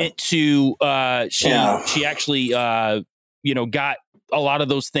went to, she actually, got a lot of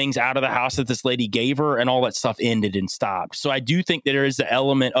those things out of the house that this lady gave her, and all that stuff ended and stopped. So I do think that there is the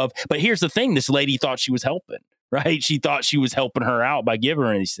element of, but here's the thing, this lady thought she was helping, right? She thought she was helping her out by giving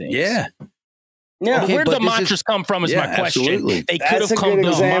her these things. Yeah. Okay, where did the mantras come from is my question. Absolutely. They could have come,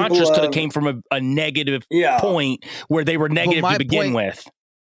 those mantras could have came from a negative point where they were negative to begin with.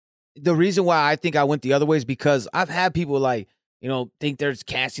 The reason why I think I went the other way is because I've had people like, think they're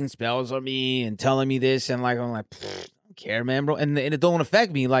casting spells on me and telling me this, and like, I'm like, care, man, bro, and it don't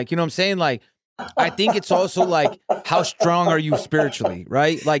affect me, like, you know what I'm saying? Like, I think it's also like, how strong are you spiritually,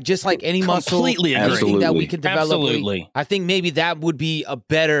 right? Like, just like any muscle, anything that we can develop. Absolutely. I think maybe that would be a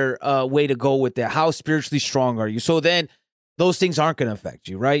better way to go with that. How spiritually strong are you? So then those things aren't going to affect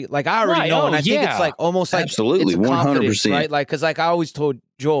you, right? Like, I already know, and I think it's like almost like absolutely 100%, right? Like, because like I always told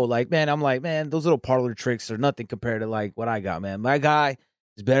Joel, like, man, I'm like, man, those little parlor tricks are nothing compared to like what I got, man. My guy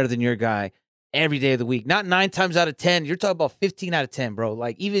is better than your guy every day of the week. Not 9 times out of 10. You're talking about 15 out of 10, bro.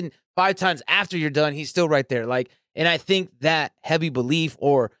 Like even 5 times after you're done, he's still right there. Like, and I think that heavy belief,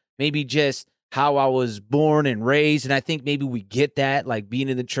 or maybe just how I was born and raised, and I think maybe we get that, like being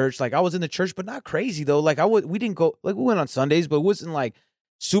in the church. Like I was in the church, but not crazy though. Like we didn't go, like we went on Sundays, but it wasn't like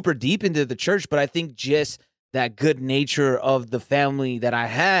super deep into the church. But I think just that good nature of the family that I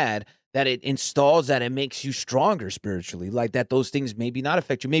had, that it installs that, it makes you stronger spiritually, like that those things maybe not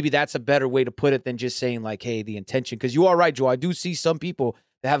affect you. Maybe that's a better way to put it than just saying like, hey, the intention. Because you are right, Joe. I do see some people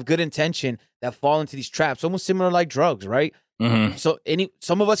that have good intention that fall into these traps, almost similar like drugs, right? Mm-hmm. So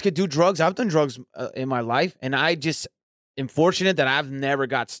some of us could do drugs. I've done drugs in my life, and I just am fortunate that I've never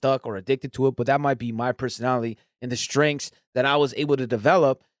got stuck or addicted to it, but that might be my personality and the strengths that I was able to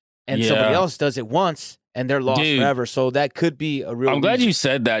develop, and somebody else does it once and they're lost forever. So that could be a real I'm glad you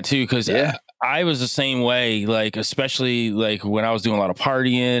said that too, because I was the same way, like especially like when I was doing a lot of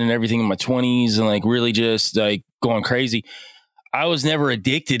partying and everything in my 20s and like really just like going crazy. I was never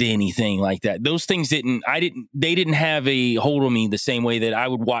addicted to anything like that. Those things they didn't have a hold on me the same way that I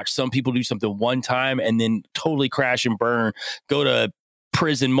would watch some people do something one time and then totally crash and burn, go to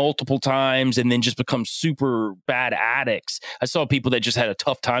prison multiple times, and then just become super bad addicts. I saw people that just had a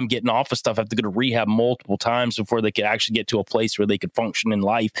tough time getting off of stuff, have to go to rehab multiple times before they could actually get to a place where they could function in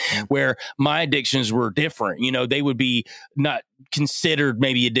life, where my addictions were different. They would be not considered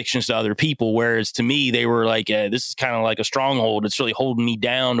maybe addictions to other people, whereas to me they were like, this is kind of like a stronghold. It's really holding me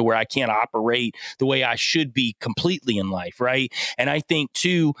down to where I can't operate the way I should be completely in life, right? And I think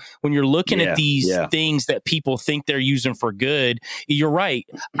too, when you're looking at these things that people think they're using for good, you're right.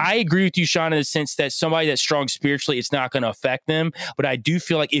 I agree with you, Sean, in the sense that somebody that's strong spiritually, it's not going to affect them. But I do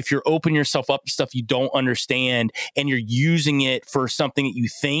feel like if you're opening yourself up to stuff you don't understand and you're using it for something that you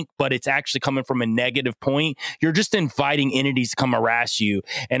think, but it's actually coming from a negative point, you're just inviting entities to come harass you.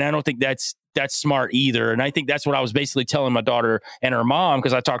 And I don't think that's smart either. And I think that's what I was basically telling my daughter and her mom,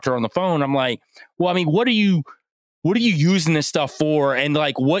 because I talked to her on the phone. I'm like, well, I mean, what are you using this stuff for? And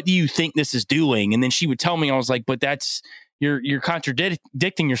like, what do you think this is doing? And then she would tell me, I was like, but that's, you're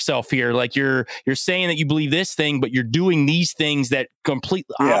contradicting yourself here. Like you're saying that you believe this thing, but you're doing these things that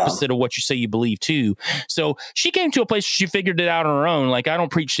completely opposite of what you say you believe too. So she came to a place where she figured it out on her own. Like I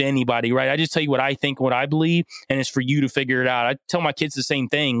don't preach to anybody, right? I just tell you what I think, what I believe, and it's for you to figure it out. I tell my kids the same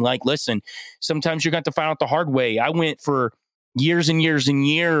thing. Like, listen, sometimes you're going to find out the hard way. I went for years and years and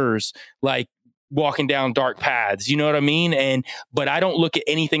years, like walking down dark paths, you know what I mean? But I don't look at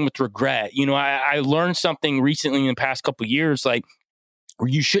anything with regret. You know, I learned something recently in the past couple of years, like, where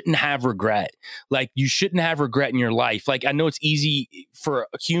you shouldn't have regret. Like you shouldn't have regret in your life. Like I know it's easy for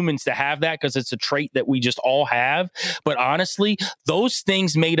humans to have that because it's a trait that we just all have. But honestly, those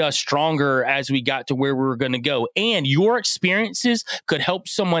things made us stronger as we got to where we were going to go. And your experiences could help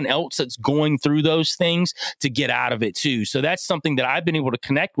someone else that's going through those things to get out of it too. So that's something that I've been able to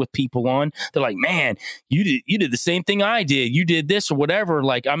connect with people on. They're like, man, you did the same thing I did. You did this or whatever.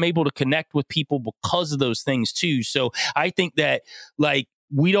 Like I'm able to connect with people because of those things too. So I think that like,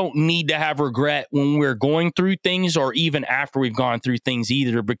 we don't need to have regret when we're going through things or even after we've gone through things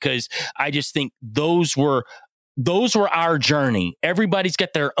either, because I just think those were our journey. Everybody's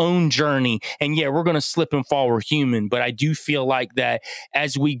got their own journey. And yeah, we're going to slip and fall. We're human. But I do feel like that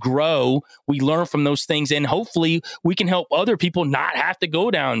as we grow, we learn from those things, and hopefully we can help other people not have to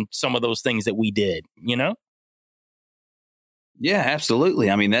go down some of those things that we did, you know? Yeah, absolutely.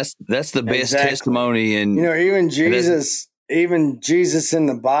 I mean, that's the best testimony. And you know, even Jesus in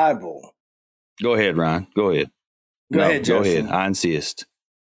the Bible. Go ahead, Ryan. Go ahead. Go ahead. I insist.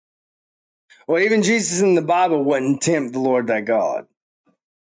 Well, even Jesus in the Bible wouldn't tempt the Lord thy God.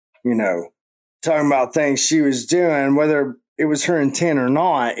 You know, talking about things she was doing, whether it was her intent or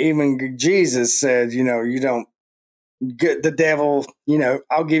not. Even Jesus said, you know, you don't get the devil, you know,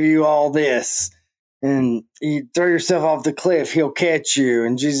 I'll give you all this. And you throw yourself off the cliff, he'll catch you.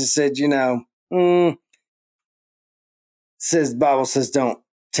 And Jesus said, you know, the Bible says, don't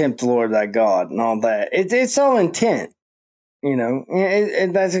tempt the Lord thy God and all that. It's all intent, you know,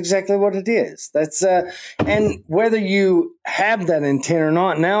 and that's exactly what it is. That's, and whether you have that intent or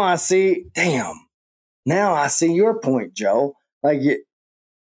not, now I see your point, Joe. Like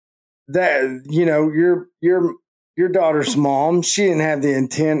that, you know, your daughter's mom, she didn't have the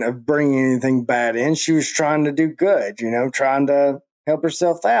intent of bringing anything bad in. She was trying to do good, you know, trying to help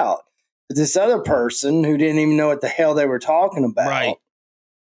herself out. But this other person who didn't even know what the hell they were talking about. Right.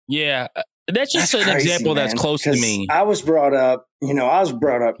 Yeah. That's just an crazy, example man, that's close to me. I was brought up, you know,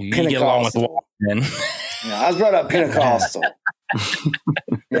 Pentecostal. Get along with Walden. I was brought up Pentecostal.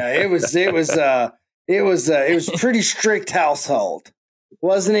 Yeah, it was pretty strict household.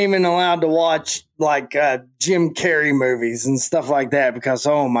 Wasn't even allowed to watch like Jim Carrey movies and stuff like that because,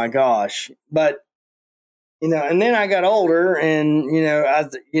 oh my gosh. But, you know, and then I got older and, I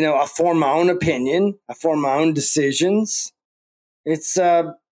formed my own opinion. I formed my own decisions. It's like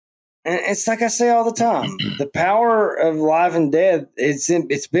I say all the time, the power of life and death,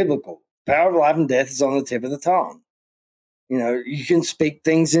 it's biblical. The power of life and death is on the tip of the tongue. You know, you can speak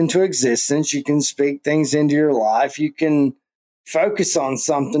things into existence. You can speak things into your life. You can focus on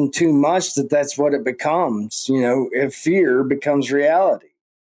something too much that's what it becomes. You know, if fear becomes reality,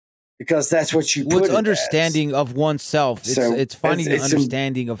 because that's what you put. What's understanding of oneself. It's finding the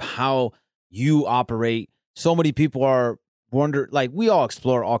understanding of how you operate. So many people are we all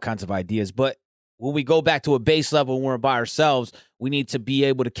explore all kinds of ideas, but when we go back to a base level when we're by ourselves, we need to be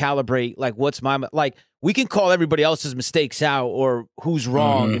able to calibrate, like, we can call everybody else's mistakes out or who's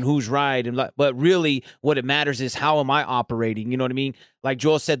wrong and who's right. But really what it matters is how am I operating? You know what I mean? Like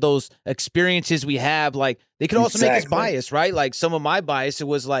Joel said, those experiences we have, like, they can also make us biased, right? Like some of my bias, it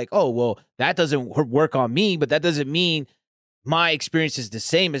was like, oh, well, that doesn't work on me, but that doesn't mean my experience is the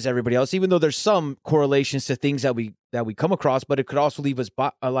same as everybody else, even though there's some correlations to things that we come across, but it could also leave us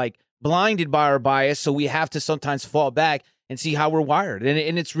blinded by our bias. So we have to sometimes fall back and see how we're wired.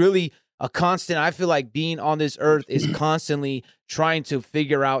 And it's really a constant. I feel like being on this earth is constantly trying to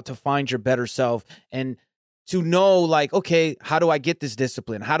figure out to find your better self. And to know, like, okay, how do I get this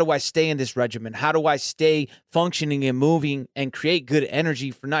discipline? How do I stay in this regimen? How do I stay functioning and moving and create good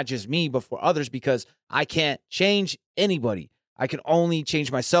energy for not just me, but for others? Because I can't change anybody. I can only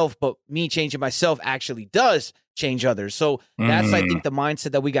change myself, but me changing myself actually does change others. So that's, I think, the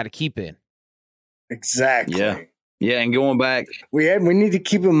mindset that we got to keep in. Exactly. Yeah. Yeah. And going back, we need to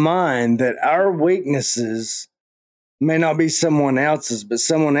keep in mind that our weaknesses may not be someone else's, but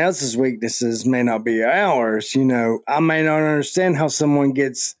someone else's weaknesses may not be ours. You know, I may not understand how someone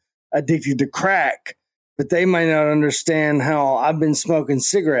gets addicted to crack, but they may not understand how I've been smoking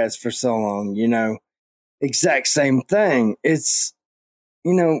cigarettes for so long, you know. Exact same thing. It's,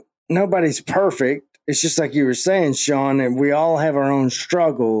 you know, nobody's perfect. It's just like you were saying, Sean, and we all have our own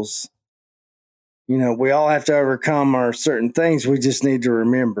struggles. You know, we all have to overcome our certain things. We just need to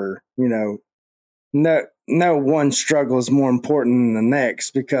remember, you know, no one struggle is more important than the next,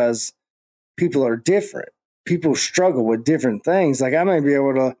 because people are different. People struggle with different things. Like, I may be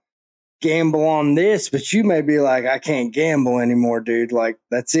able to gamble on this, but you may be like, I can't gamble anymore, dude. Like,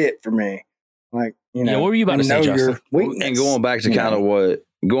 that's it for me. Like, you know, what were you about to say, Justin? And going back to kind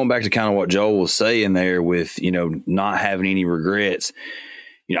of what Joel was saying there with, you know, not having any regrets.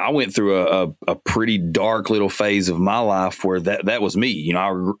 You know, I went through a pretty dark little phase of my life where that was me. You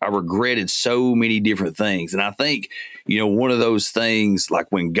know, I regretted so many different things. And I think, you know, one of those things, like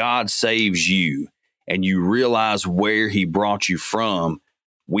when God saves you and you realize where he brought you from,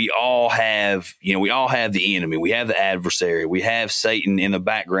 we all have the enemy. We have the adversary. We have Satan in the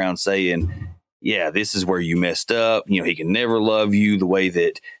background saying, yeah, this is where you messed up. You know, he can never love you the way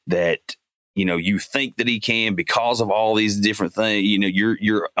that you know, you think that he can because of all these different things. You know,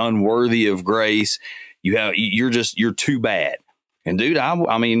 you're unworthy of grace. You're too bad. And dude,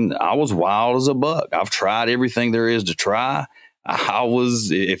 I mean, I was wild as a buck. I've tried everything there is to try.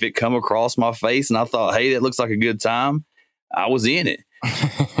 If it come across my face and I thought, hey, that looks like a good time, I was in it.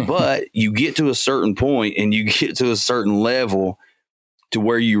 But you get to a certain point and you get to a certain level to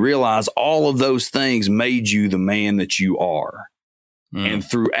where you realize all of those things made you the man that you are. And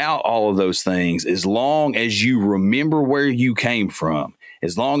throughout all of those things, as long as you remember where you came from,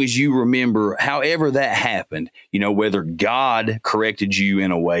 as long as you remember however that happened, you know, whether God corrected you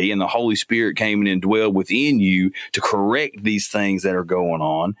in a way and the Holy Spirit came in and dwelled within you to correct these things that are going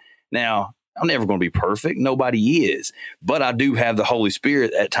on. Now, I'm never going to be perfect. Nobody is. But I do have the Holy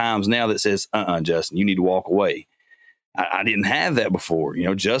Spirit at times now that says, Justin, you need to walk away. I didn't have that before. You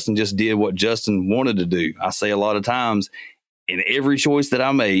know, Justin just did what Justin wanted to do. I say a lot of times, in every choice that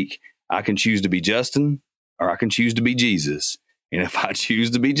I make, I can choose to be Justin or I can choose to be Jesus. And if I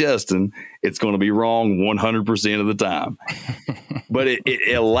choose to be Justin, it's going to be wrong 100% of the time. But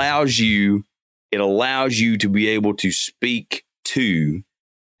it allows you to be able to speak to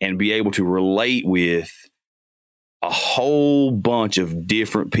and be able to relate with a whole bunch of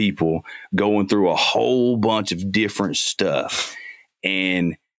different people going through a whole bunch of different stuff.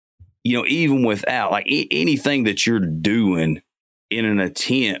 And you know, even without like anything that you're doing in an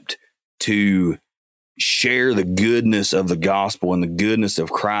attempt to share the goodness of the gospel and the goodness of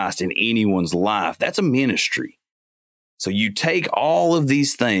Christ in anyone's life, that's a ministry. So you take all of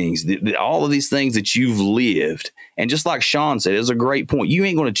these things, all of these things that you've lived. And just like Sean said, it's a great point. You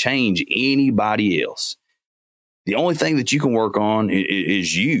ain't going to change anybody else. The only thing that you can work on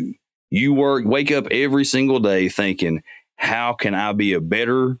is you. You wake up every single day thinking, how can I be a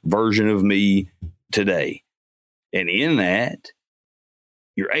better version of me today? And in that,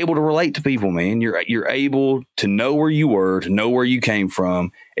 you're able to relate to people, man. You're able to know where you were, to know where you came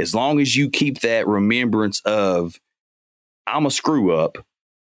from, as long as you keep that remembrance of, I'm a screw up,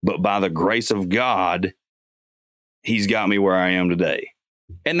 but by the grace of God, he's got me where I am today.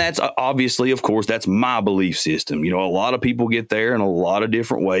 And that's obviously, of course, that's my belief system. You know, a lot of people get there in a lot of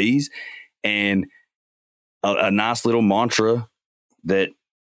different ways. And a nice little mantra that,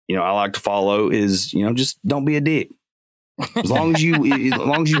 you know, I like to follow is, you know, just don't be a dick. As long as you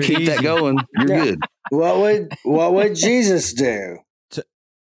keep that going, you're good. What would Jesus do?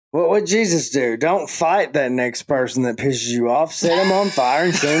 What would Jesus do? Don't fight that next person that pisses you off. Set him on fire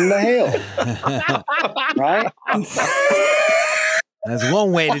and send him to hell. Right? That's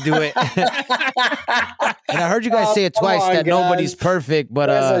one way to do it. And I heard you guys say it twice that nobody's perfect, but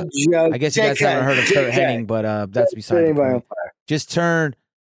I guess you guys haven't heard of Kurt Hennig, but that's beside the point. Just turn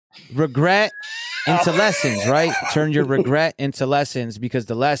regret into lessons, right? Turn your regret into lessons, because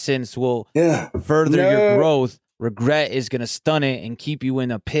the lessons will further your growth. Regret is going to stun it and keep you in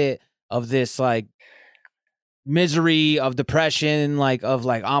a pit of this like misery, of depression, like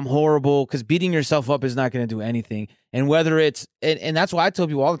I'm horrible, because beating yourself up is not going to do anything. And whether it's, and that's why I tell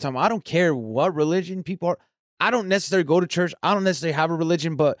people all the time, I don't care what religion people are. I don't necessarily go to church. I don't necessarily have a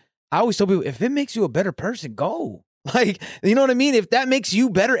religion, but I always tell people, if it makes you a better person, go. Like, you know what I mean? If that makes you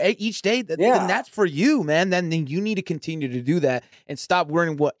better each day, then that's for you, man. Then you need to continue to do that and stop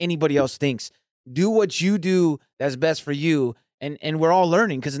worrying what anybody else thinks. Do what you do that's best for you. And we're all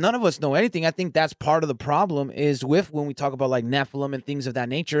learning because none of us know anything. I think that's part of the problem is with when we talk about like Nephilim and things of that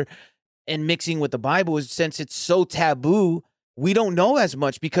nature and mixing with the Bible is since it's so taboo, we don't know as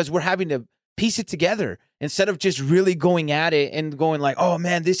much because we're having to piece it together instead of just really going at it and going like, oh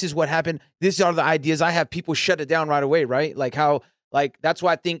man, this is what happened. These are the ideas. I have people shut it down right away, right? Like how, like, that's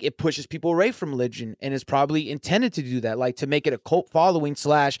why I think it pushes people away from religion and it's probably intended to do that, like to make it a cult following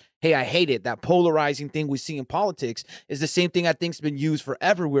 / hey, I hate it. That polarizing thing we see in politics is the same thing I think's been used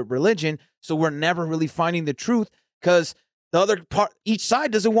forever with religion. So we're never really finding the truth because the other part, each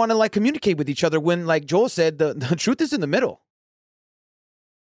side doesn't want to like communicate with each other when, like Joel said, the truth is in the middle.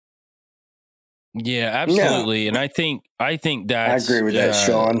 Yeah, absolutely. Yeah. And I think that's I agree with that,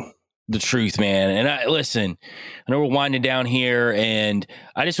 Sean. The truth, man. And I know we're winding down here and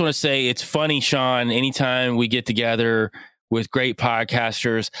I just want to say it's funny, Sean, anytime we get together with great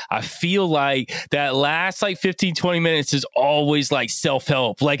podcasters, I feel like that last like 15, 20 minutes is always like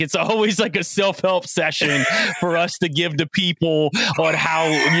self-help. Like it's always like a self-help session for us to give to people on how,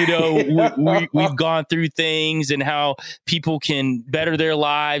 you know, we've gone through things and how people can better their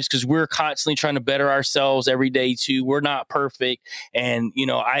lives because we're constantly trying to better ourselves every day too. We're not perfect. And, you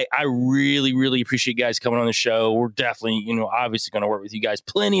know, I really, really appreciate you guys coming on the show. We're definitely, you know, obviously going to work with you guys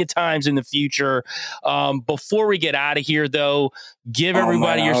plenty of times in the future. Before we get out of here, though, give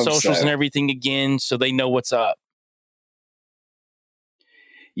everybody your socials and everything again so they know what's up.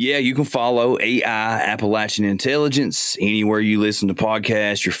 Yeah, you can follow AI Appalachian Intelligence anywhere you listen to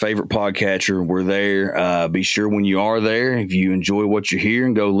podcasts, your favorite podcatcher. We're there. Be sure when you are there, if you enjoy what you're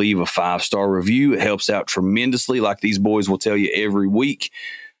hearing, go leave a 5-star review. It helps out tremendously, like these boys will tell you every week.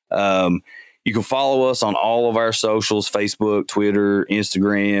 You can follow us on all of our socials, Facebook, Twitter,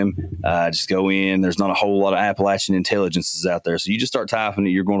 Instagram. Just go in. There's not a whole lot of Appalachian Intelligences out there. So you just start typing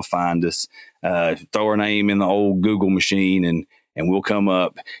it. You're going to find us. Throw our name in the old Google machine and we'll come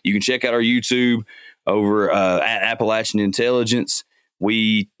up. You can check out our YouTube over at Appalachian Intelligence.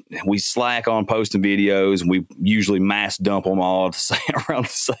 We slack on posting videos and we usually mass dump them all at around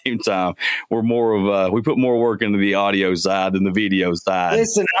the same time. We're more of we put more work into the audio side than the video side.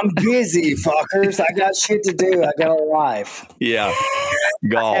 Listen, I'm busy, fuckers. I got shit to do. I got a life. Yeah.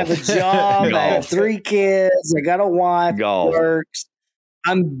 Golf. I have a job. I have 3 kids. I got a wife. Golf. Works.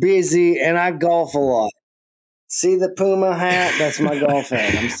 I'm busy and I golf a lot. See the Puma hat? That's my golf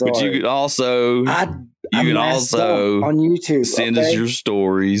hat. I'm sorry. But you could also on YouTube send us your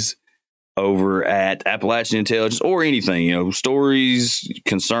stories over at Appalachian Intelligence or anything, you know, stories,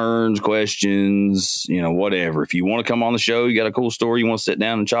 concerns, questions, you know, whatever. If you want to come on the show, you got a cool story, you want to sit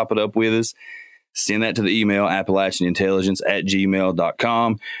down and chop it up with us, send that to the email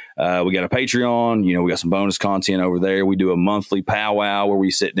appalachianintelligence@gmail.com. We got a Patreon. You know, we got some bonus content over there. We do a monthly powwow where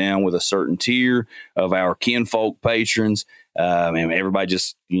we sit down with a certain tier of our kinfolk patrons. And everybody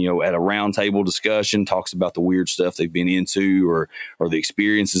just, you know, at a round table discussion talks about the weird stuff they've been into or the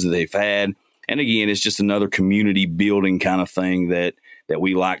experiences that they've had. And again, it's just another community building kind of thing that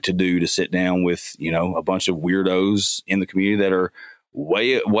we like to do, to sit down with, you know, a bunch of weirdos in the community that are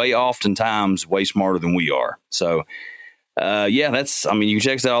way oftentimes way smarter than we are. So, you can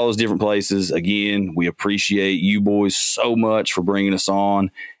check us out all those different places. Again, we appreciate you boys so much for bringing us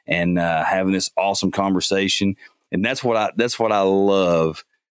on and having this awesome conversation. And that's what I love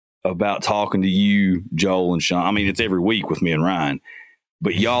about talking to you, Joel and Sean. I mean, it's every week with me and Ryan,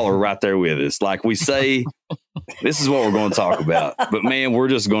 but y'all are right there with us. Like we say, this is what we're going to talk about. But man, we're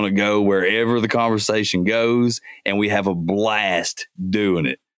just going to go wherever the conversation goes, and we have a blast doing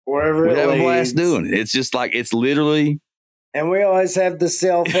it. Wherever we have a blast doing it. It's just like, it's literally. And we always have the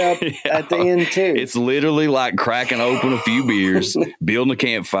self-help at the end too. It's literally like cracking open a few beers, building a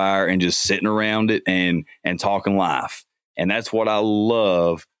campfire, and just sitting around it and talking life. And that's what I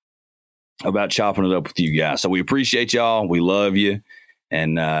love about chopping it up with you guys. So we appreciate y'all. We love you.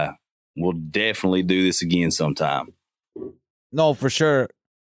 And we'll definitely do this again sometime. No, for sure.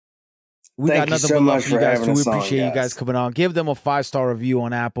 We got nothing but love for you guys too. We appreciate you guys coming on. Give them a 5-star review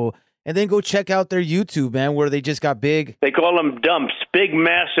on Apple. And then go check out their YouTube, man, where they just got big. They call them dumps, big,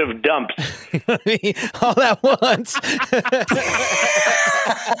 massive dumps. All at once.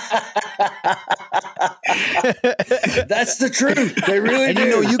 That's the truth. They really do. And you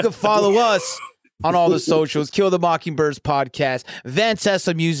know, you can follow us on all the socials. Kill the Mockingbirds podcast, Van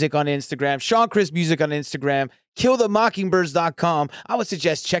Tessa Music on Instagram, Sean Chris Music on Instagram, killthemockingbirds.com. I would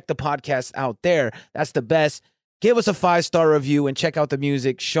suggest check the podcast out there. That's the best. Give us a 5-star review and check out the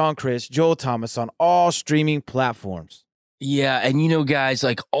music, Sean Chris, Joel Thomas on all streaming platforms. Yeah, and you know, guys,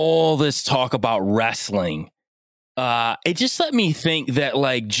 like all this talk about wrestling, it just let me think that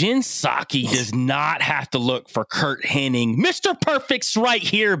like Jen Psaki does not have to look for Kurt Hennig. Mr. Perfect's right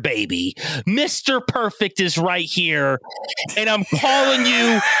here, baby. Mr. Perfect is right here. And I'm calling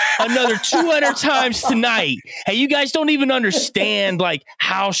you another 200 times tonight. Hey, you guys don't even understand like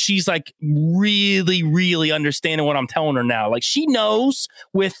how she's like really, really understanding what I'm telling her now. Like she knows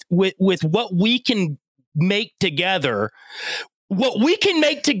with what we can make together. What we can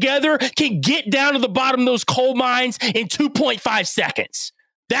make together can get down to the bottom of those coal mines in 2.5 seconds.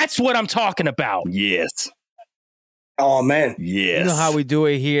 That's what I'm talking about. Yes. Oh, man. Yes. You know how we do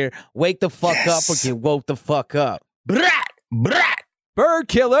it here. Wake the fuck up or get woke the fuck up. Brat! Brat! Bird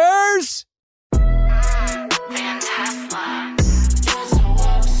killers!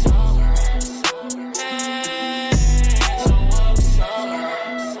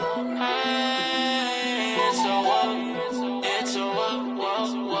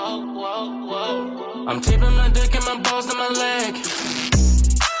 I'm taping my dick and my balls to my leg.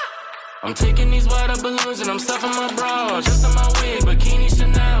 I'm taking these water balloons and I'm stuffing my bra. Just in my wig, bikini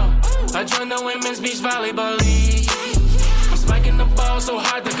Chanel. I joined the women's beach volleyball league. I'm spiking the ball so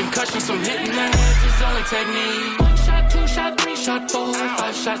hard the concussion, some hitting the head is only technique. 1 shot, 2 shot, 3 shot, 4,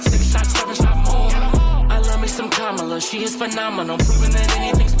 5 shot, 6 shot, 7 shot more. I love me some Kamala, she is phenomenal, proving that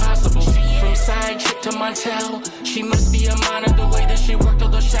anything's possible. From side chick to Montel, she must be a minor the way that she worked all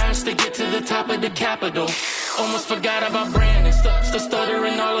the shots to get to the top of the Capitol. Almost forgot about Brandon, still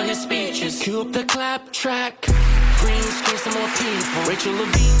stuttering all of his speeches. Cue up the clap track, green screen some more people. Rachel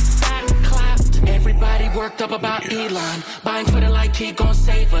Levine sat clapped. Everybody worked up about Elon, buying Twitter like he gon'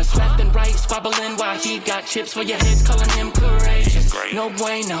 save us. Left and right squabbling while he got chips for your heads, calling him courageous. No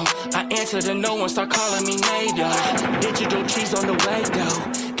bueno, I answer to no one, start calling me NATO. Digital cheese on the way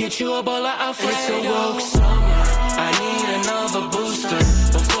though. Get you a bowl of Alfredo. It's a woke summer, I need another booster.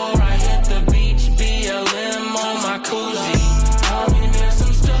 Before I hit the beach, BLM on my koozie.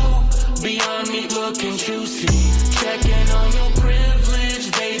 Communism stove, beyond meat looking juicy. Checking on your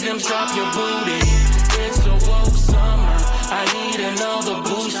privilege, bathe drop your booty. It's a woke summer, I need another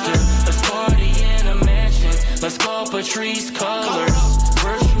booster. Let's party in a mansion, let's call Patrice colors.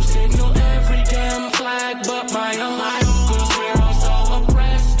 Virtue signal every damn flag but my own. Cause we're all so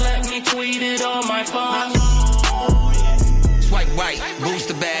oppressed, let me tweet it on my phone. Swipe white,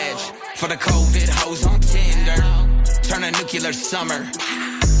 booster badge for the COVID hoes on Tinder. Turn a nuclear summer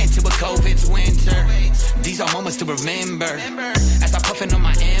into a COVID's winter. These are moments to remember as I'm puffing on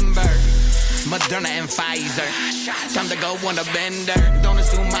my ember. Moderna and Pfizer, time to go on a bender. Don't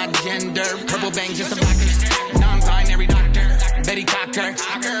assume my gender, purple bang just a blocker. Non-binary doctor, Betty Cocker,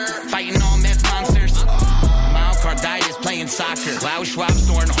 fighting all meth monsters. Myocarditis playing soccer. Klaus Schwab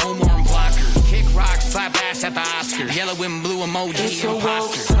snoring homeworm blocker. Kick rock, slap ass at the Oscars. Yellow and blue emoji. It's a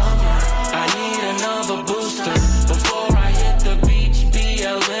woke summer, I need another booster. Before I hit the beach,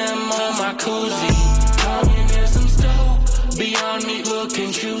 BLM on my koozie. Communism stove, beyond meat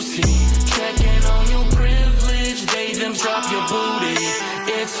looking juicy. Checking on your privilege, they them drop your booty.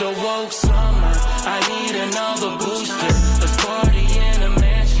 It's a woke summer, I need another booster. Let's party in a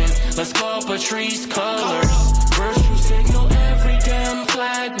mansion, let's call Patrice colors. Virtue signal every damn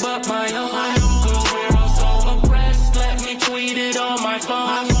flag but my own. Cause we're all so oppressed, let me tweet it on my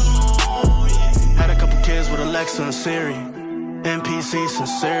phone. Had a couple kids with Alexa and Siri. NPC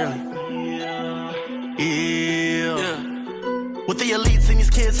sincerely. Yeah. What the elites and these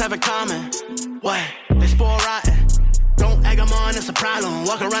kids have in common? What? They spoil rotten. Don't egg them on, it's a problem.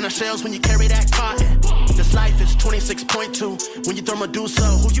 Walk around the shelves when you carry that cotton. This life is 26.2. When you throw Medusa,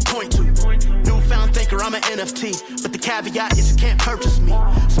 who you point to? Newfound thinker, I'm an NFT. But the caveat is you can't purchase me.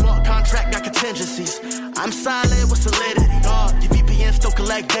 Small contract, got contingencies. I'm solid with solidity. Your VPN still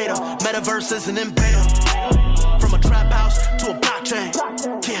collect data. Metaverse isn't in beta. From a trap house to a blockchain.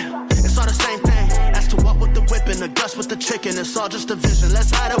 Yeah, it's all the same thing. As to what with the whip and the guts with the chicken, it's all just a vision. Let's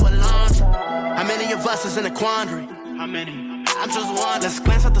hide it with laundry. How many of us is in a quandary? How many? I'm just one. Let's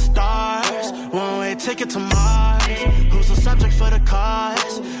glance at the stars. One-way ticket to Mars. Who's the subject for the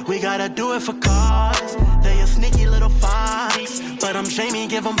cause? We gotta do it for cause. They a sneaky little fox, but I'm Jamie,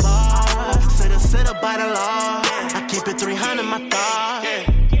 give them bars. Sit up by the law. I keep it 300 my thoughts.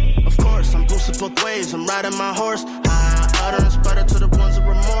 Of course, I'm boosted both ways. I'm riding my horse. Utterance better to the ones of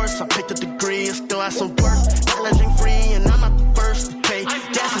remorse. I picked a degree and still have some worth. Challenging free and I'm not the first to pay.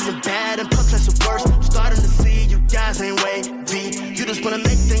 Gas isn't bad and pumps are worse. I'm starting to see you guys ain't wavy. You just wanna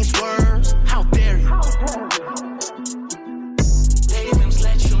make things worse. How dare you? Ladies,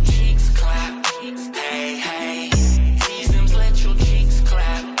 let your cheeks clap. Hey, hey.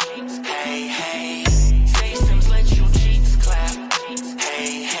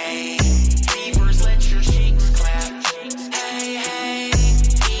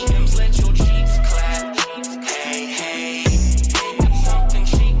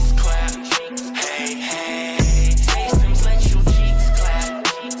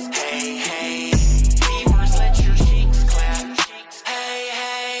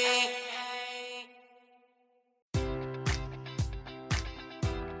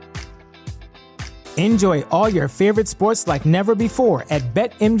 Enjoy all your favorite sports like never before at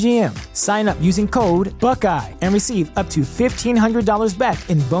BetMGM. Sign up using code Buckeye and receive up to $1,500 back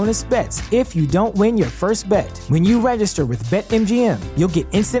in bonus bets if you don't win your first bet. When you register with BetMGM, you'll get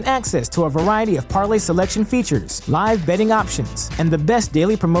instant access to a variety of parlay selection features, live betting options, and the best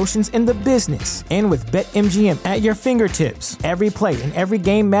daily promotions in the business. And with BetMGM at your fingertips, every play and every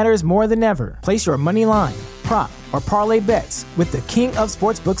game matters more than ever. Place your money line, prop, or parlay bets with the king of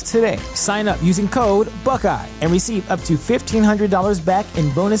sportsbooks today. Sign up using code Buckeye and receive up to $1,500 back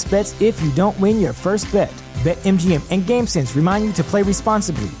in bonus bets if you don't win your first bet. BetMGM and GameSense remind you to play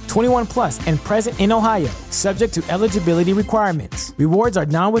responsibly. 21 plus and present in Ohio, subject to eligibility requirements. Rewards are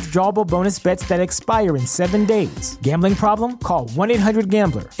non-withdrawable bonus bets that expire in 7 days. Gambling problem? Call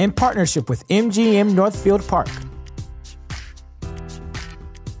 1-800-GAMBLER in partnership with MGM Northfield Park.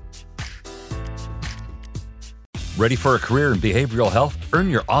 Ready for a career in behavioral health? Earn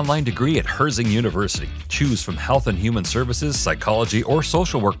your online degree at Herzing University. Choose from health and human services, psychology, or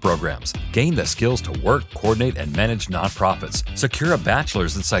social work programs. Gain the skills to work, coordinate, and manage nonprofits. Secure a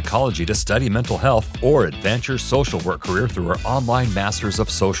bachelor's in psychology to study mental health, or advance your social work career through our online Masters of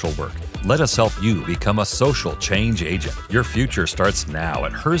Social Work. Let us help you become a social change agent. Your future starts now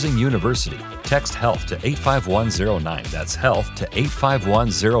at Herzing University. Text HEALTH to 85109. That's HEALTH to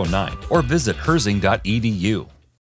 85109. Or visit herzing.edu.